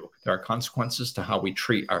don't do. There are consequences to how we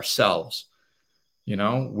treat ourselves. We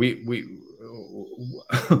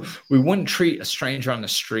wouldn't treat a stranger on the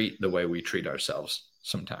street the way we treat ourselves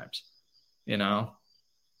sometimes.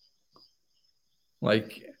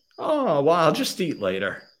 Like, oh, well, I'll just eat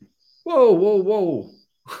later. Whoa.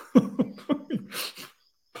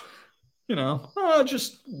 I'll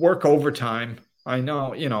just work overtime. I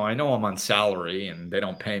know I'm on salary and they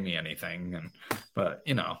don't pay me anything. But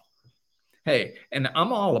hey, and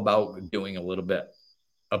I'm all about doing a little bit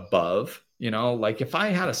above, like if I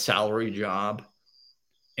had a salary job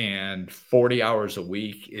and 40 hours a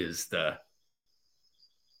week is the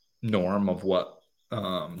norm of what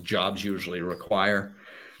jobs usually require,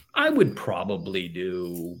 I would probably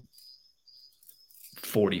do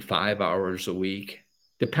 45 hours a week,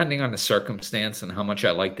 depending on the circumstance and how much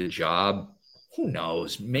I like the job. Who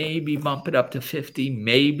knows? Maybe bump it up to 50,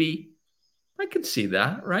 maybe. I could see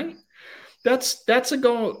that, right?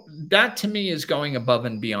 That to me is going above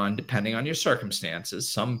and beyond, depending on your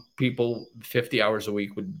circumstances. Some people, 50 hours a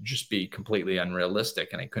week would just be completely unrealistic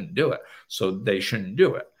and they couldn't do it. So they shouldn't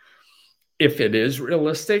do it. If it is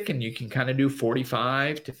realistic and you can kind of do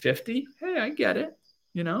 45 to 50, hey, I get it.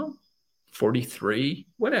 43,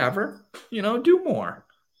 whatever, do more,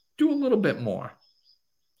 do a little bit more.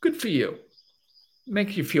 Good for you.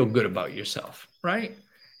 Make you feel good about yourself, right?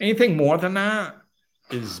 Anything more than that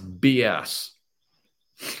is BS.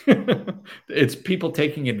 It's people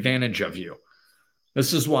taking advantage of you.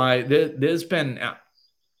 This is why there's been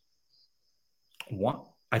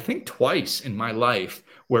I think twice in my life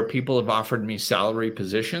where people have offered me salary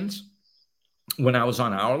positions when I was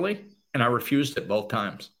on hourly, and I refused it both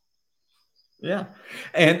times. Yeah.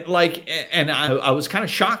 And I was kind of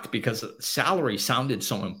shocked because salary sounded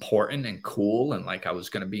so important and cool, and like I was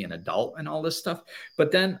going to be an adult and all this stuff.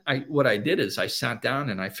 But then what I did is I sat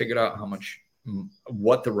down and I figured out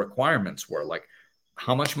what the requirements were, like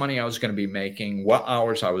how much money I was going to be making, what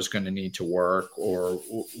hours I was going to need to work, or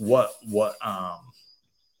what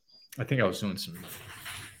I think I was doing some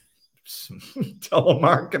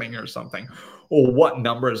telemarketing or something, or what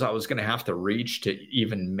numbers I was going to have to reach to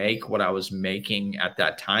even make what I was making at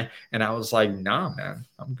that time. And I was like, nah, man,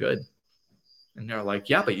 I'm good. And they're like,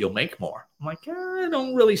 yeah, but you'll make more. I'm like, I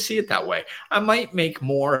don't really see it that way. I might make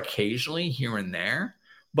more occasionally here and there,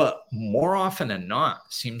 but more often than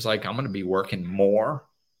not, seems like I'm going to be working more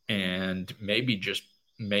and maybe just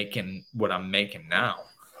making what I'm making now.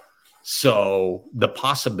 So the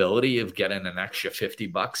possibility of getting an extra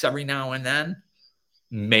 $50 every now and then,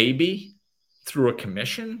 maybe through a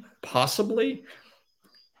commission, possibly,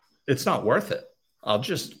 it's not worth it. I'll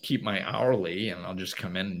just keep my hourly and I'll just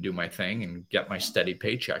come in and do my thing and get my steady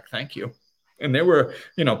paycheck. Thank you. And there were,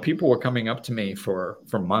 people were coming up to me for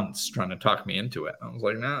months trying to talk me into it. I was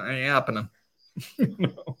like, no, it ain't happening.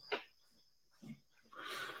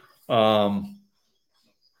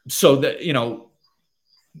 So that,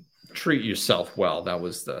 treat yourself well. That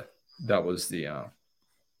was the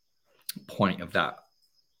point of that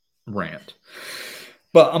rant.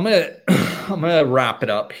 But I'm gonna wrap it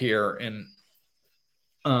up here. And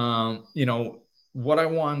what I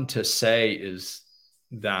wanted to say is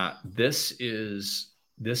that this is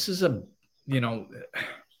a,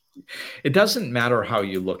 it doesn't matter how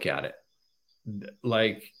you look at it.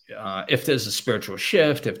 Like if there's a spiritual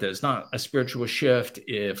shift, if there's not a spiritual shift,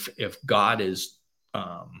 if God is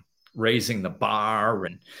raising the bar,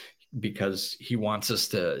 and because he wants us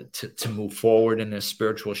to move forward in this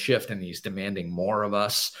spiritual shift and he's demanding more of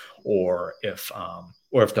us, or if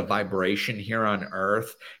the vibration here on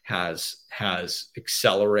earth has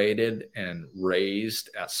accelerated and raised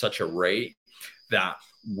at such a rate that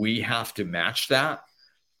we have to match that.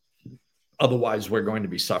 Otherwise, we're going to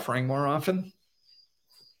be suffering more often.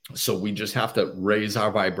 So we just have to raise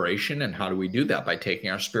our vibration. And how do we do that? By taking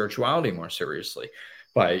our spirituality more seriously.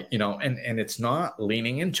 By, and it's not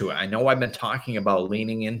leaning into it. I know I've been talking about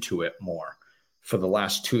leaning into it more for the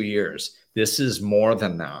last 2 years. This is more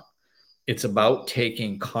than that. It's about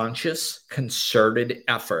taking conscious, concerted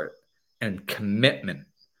effort and commitment.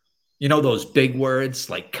 Those big words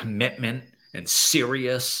like commitment and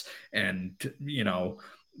serious and,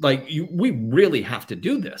 we really have to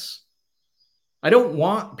do this. I don't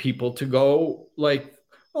want people to go like,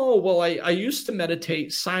 oh, well, I used to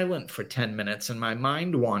meditate silent for 10 minutes and my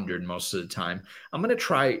mind wandered most of the time. I'm going to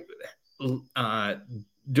try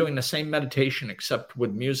doing the same meditation except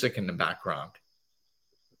with music in the background.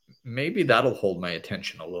 Maybe that'll hold my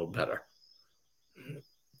attention a little better.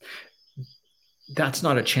 That's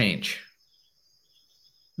not a change.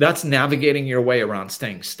 That's navigating your way around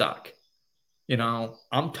staying stuck.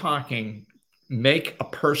 I'm talking make a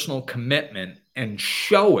personal commitment and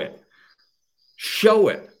show it. Show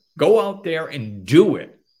it. Go out there and do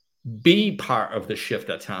it. Be part of the shift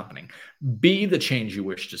that's happening. Be the change you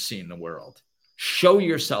wish to see in the world. Show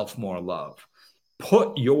yourself more love.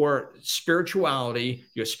 Put your spirituality,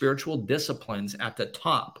 your spiritual disciplines at the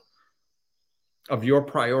top of your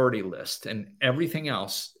priority list, and everything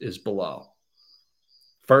else is below.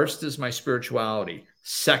 First is my spirituality.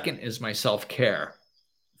 Second is my self-care.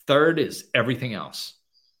 Third is everything else.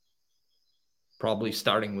 Probably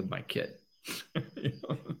starting with my kid.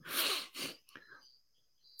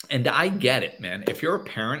 And I get it, man. If you're a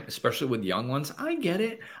parent, especially with young ones, I get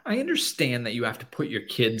it. I understand that you have to put your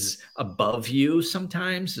kids above you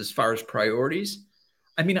sometimes as far as priorities.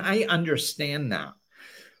 I mean, I understand that.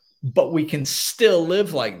 But we can still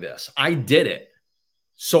live like this. I did it.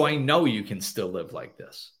 So I know you can still live like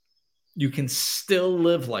this. You can still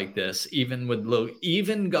live like this, even with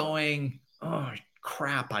even going, oh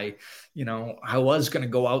crap, I was going to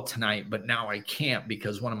go out tonight, but now I can't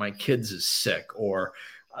because one of my kids is sick, or,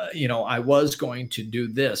 I was going to do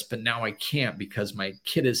this, but now I can't because my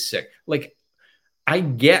kid is sick. Like, I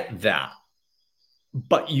get that,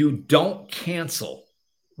 but you don't cancel,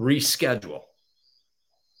 reschedule.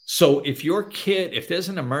 So if there's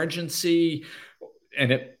an emergency,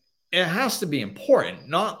 and it has to be important,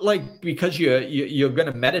 not like because you're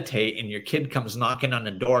going to meditate and your kid comes knocking on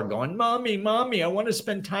the door going, mommy, I want to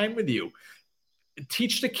spend time with you.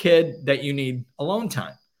 Teach the kid that you need alone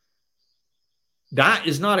time. That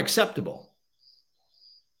is not acceptable.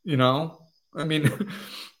 I mean,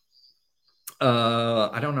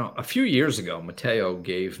 I don't know. A few years ago, Mateo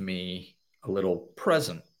gave me a little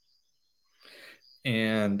present,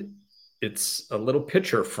 and it's a little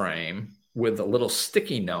picture frame with a little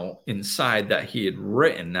sticky note inside that he had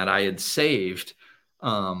written that I had saved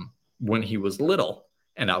when he was little.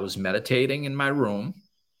 And I was meditating in my room,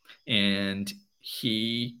 and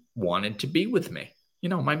he wanted to be with me.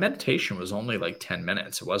 My meditation was only like 10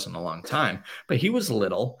 minutes. It wasn't a long time, but he was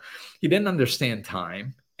little. He didn't understand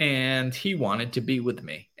time, and he wanted to be with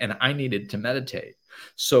me, and I needed to meditate.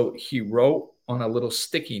 So he wrote on a little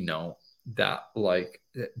sticky note that, like,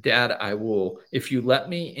 Dad, if you let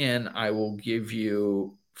me in, I will give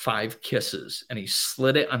you 5 kisses. And he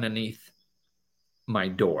slid it underneath my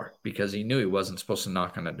door because he knew he wasn't supposed to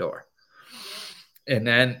knock on the door. And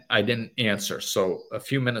then I didn't answer. So a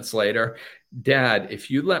few minutes later, Dad,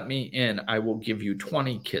 if you let me in, I will give you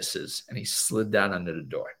 20 kisses. And he slid that under the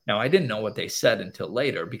door. Now, I didn't know what they said until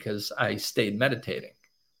later because I stayed meditating.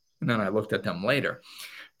 And then I looked at them later.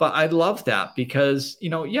 But I love that because,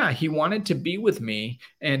 he wanted to be with me,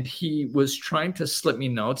 and he was trying to slip me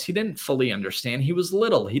notes. He didn't fully understand. He was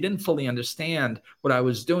little. He didn't fully understand what I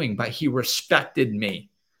was doing, but he respected me.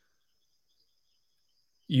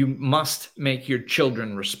 You must make your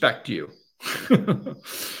children respect you.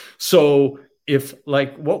 So if,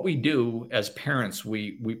 like, what we do as parents,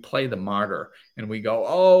 we play the martyr, and we go,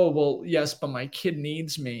 oh, well, yes, but my kid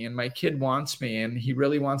needs me, and my kid wants me, and he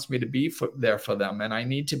really wants me to be there for them, and I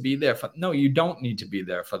need to be there for. No, you don't need to be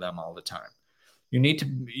there for them all the time. You need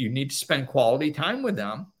to spend quality time with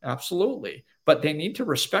them. Absolutely. But they need to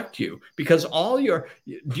respect you, because do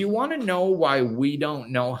you want to know why we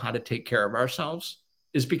don't know how to take care of ourselves?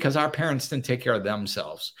 Is because our parents didn't take care of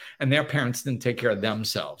themselves, and their parents didn't take care of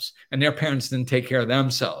themselves, and their parents didn't take care of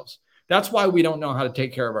themselves. That's why we don't know how to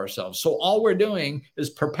take care of ourselves. So all we're doing is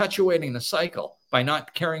perpetuating the cycle by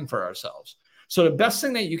not caring for ourselves. So the best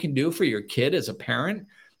thing that you can do for your kid as a parent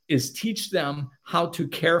is teach them how to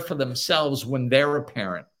care for themselves when they're a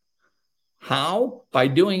parent. How? By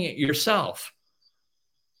doing it yourself.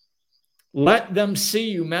 Let them see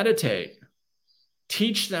you meditate.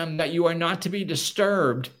 Teach them that you are not to be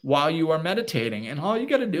disturbed while you are meditating. And all you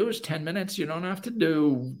got to do is 10 minutes. You don't have to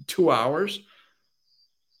do 2 hours.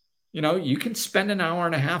 You can spend an hour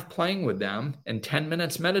and a half playing with them and 10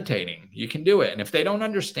 minutes meditating. You can do it. And if they don't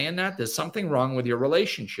understand that, there's something wrong with your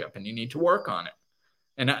relationship and you need to work on it.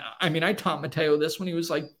 And I taught Mateo this when he was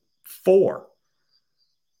like 4,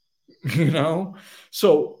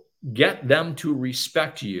 So get them to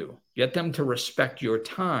respect you. Get them to respect your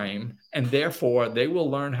time, and therefore they will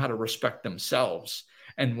learn how to respect themselves.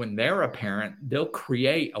 And when they're a parent, they'll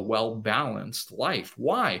create a well-balanced life.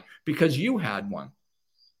 Why? Because you had one.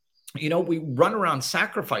 We run around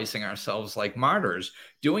sacrificing ourselves like martyrs,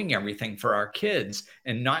 doing everything for our kids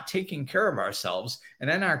and not taking care of ourselves. And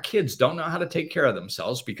then our kids don't know how to take care of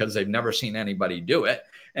themselves because they've never seen anybody do it.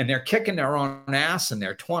 And they're kicking their own ass in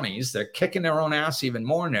their 20s. They're kicking their own ass even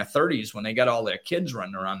more in their 30s when they got all their kids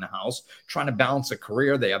running around the house, trying to balance a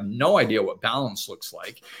career. They have no idea what balance looks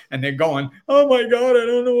like. And they're going, oh my God, I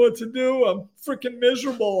don't know what to do. I'm freaking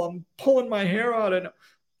miserable. I'm pulling my hair out. And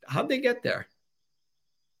how'd they get there?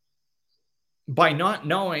 By not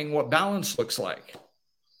knowing what balance looks like.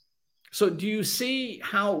 So do you see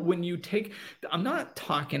how when you I'm not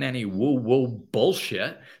talking any woo-woo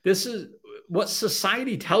bullshit. This is what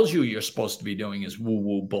society tells you you're supposed to be doing is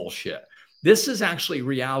woo-woo bullshit. This is actually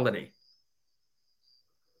reality.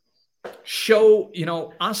 Show,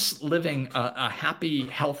 us living a happy,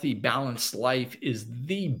 healthy, balanced life is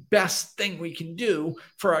the best thing we can do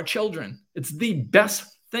for our children. It's the best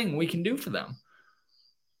thing we can do for them.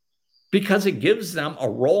 Because it gives them a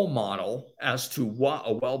role model as to what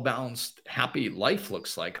a well-balanced, happy life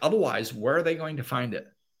looks like. Otherwise, where are they going to find it?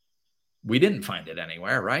 We didn't find it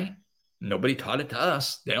anywhere, right? Nobody taught it to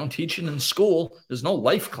us. They don't teach it in school. There's no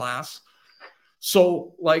life class.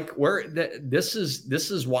 So, this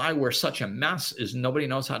is why we're such a mess, is nobody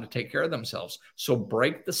knows how to take care of themselves. So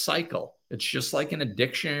break the cycle It's just like an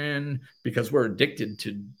addiction because we're addicted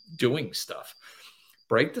to doing stuff.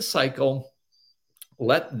 Break the cycle.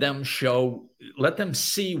 Let them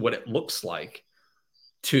see what it looks like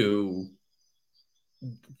to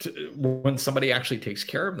when somebody actually takes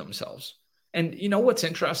care of themselves. And you know what's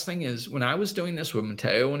interesting is when I was doing this with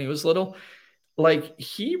Mateo when he was little, like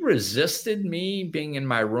he resisted me being in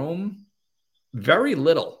my room very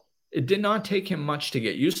little. It did not take him much to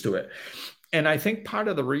get used to it. And I think part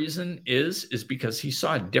of the reason is because he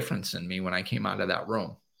saw a difference in me when I came out of that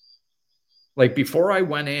room. Like before I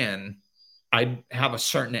went in, I'd have a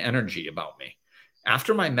certain energy about me.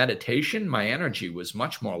 After my meditation, my energy was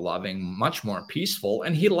much more loving, much more peaceful,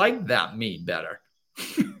 and he liked that me better.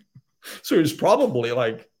 So he was probably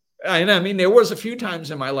like, I mean, there was a few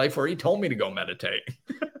times in my life where he told me to go meditate.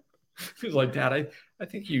 He was like, Dad, I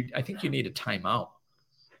think you need a timeout.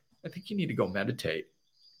 I think you need to go meditate.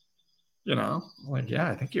 You know, I'm like, yeah,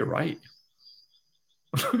 I think you're right.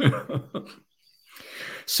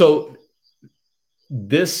 So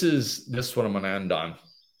this is what I'm going to end on.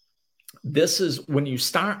 This is when you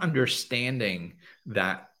start understanding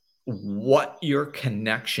that what your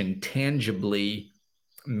connection tangibly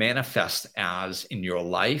manifests as in your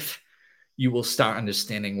life, you will start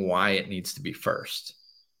understanding why it needs to be first.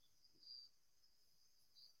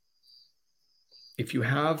 If you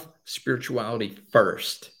have spirituality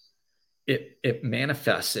first, it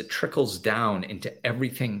manifests, it trickles down into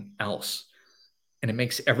everything else, and it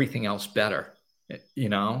makes everything else better, you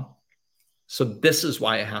know? So this is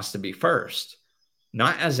why it has to be first,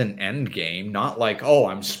 not as an end game, not like, oh,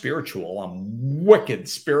 I'm spiritual, I'm wicked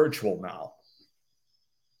spiritual now.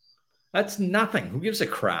 That's nothing. Who gives a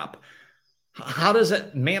crap? How does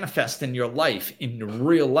it manifest in your life, in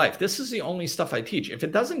real life? This is the only stuff I teach. If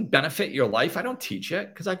it doesn't benefit your life, I don't teach it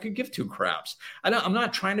because I could give two craps. I'm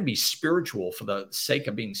not trying to be spiritual for the sake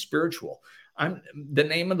of being spiritual. The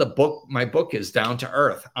name of the book, my book is Down to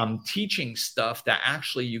Earth. I'm teaching stuff that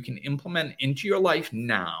actually you can implement into your life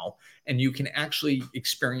now, and you can actually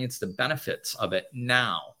experience the benefits of it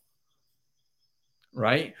now.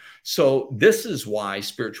 Right? So this is why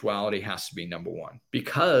spirituality has to be number one,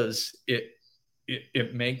 because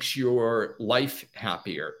it makes your life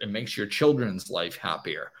happier. It makes your children's life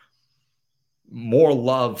happier. More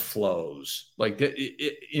love flows. Like,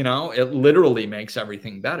 it literally makes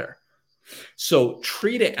everything better. So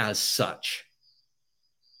treat it as such.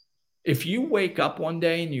 If you wake up one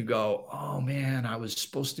day and you go, oh man, I was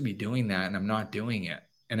supposed to be doing that and I'm not doing it,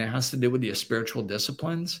 and it has to do with your spiritual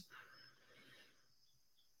disciplines,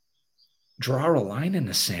 draw a line in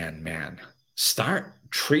the sand, man. Start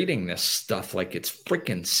treating this stuff like it's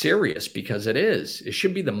freaking serious, because it is. It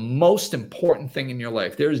should be the most important thing in your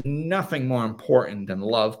life. There's nothing more important than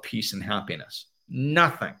love, peace, and happiness.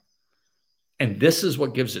 Nothing. And this is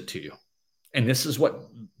what gives it to you. And this is what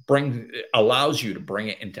allows you to bring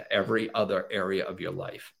it into every other area of your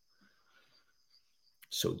life.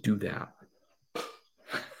 So do that.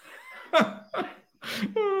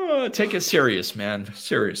 Take it serious, man.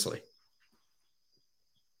 Seriously.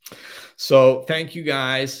 So thank you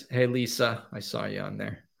guys. Hey, Lisa, I saw you on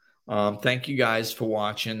there. Thank you guys for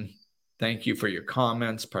watching. Thank you for your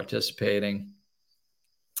comments, participating.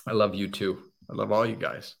 I love you too. I love all you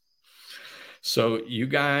guys. So you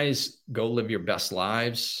guys go live your best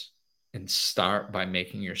lives and start by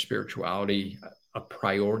making your spirituality a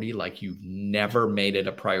priority like you've never made it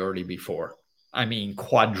a priority before. I mean,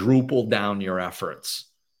 quadruple down your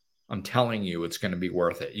efforts. I'm telling you, it's going to be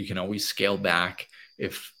worth it. You can always scale back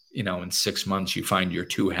if, in 6 months you find you're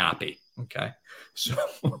too happy. Okay. So,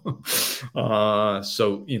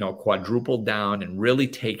 quadruple down and really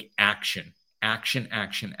take action.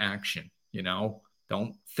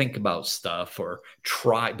 Don't think about stuff or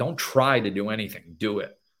don't try to do anything. Do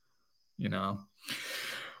it,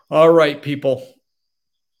 All right, people.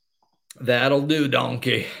 That'll do,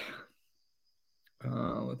 donkey.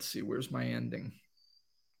 Let's see. Where's my ending?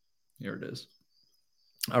 Here it is.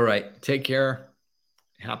 All right. Take care.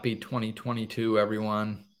 Happy 2022,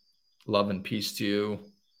 everyone. Love and peace to you.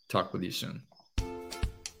 Talk with you soon.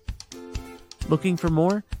 Looking for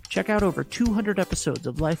more? Check out over 200 episodes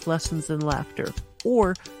of Life Lessons and Laughter,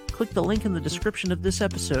 or click the link in the description of this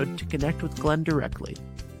episode to connect with Glenn directly.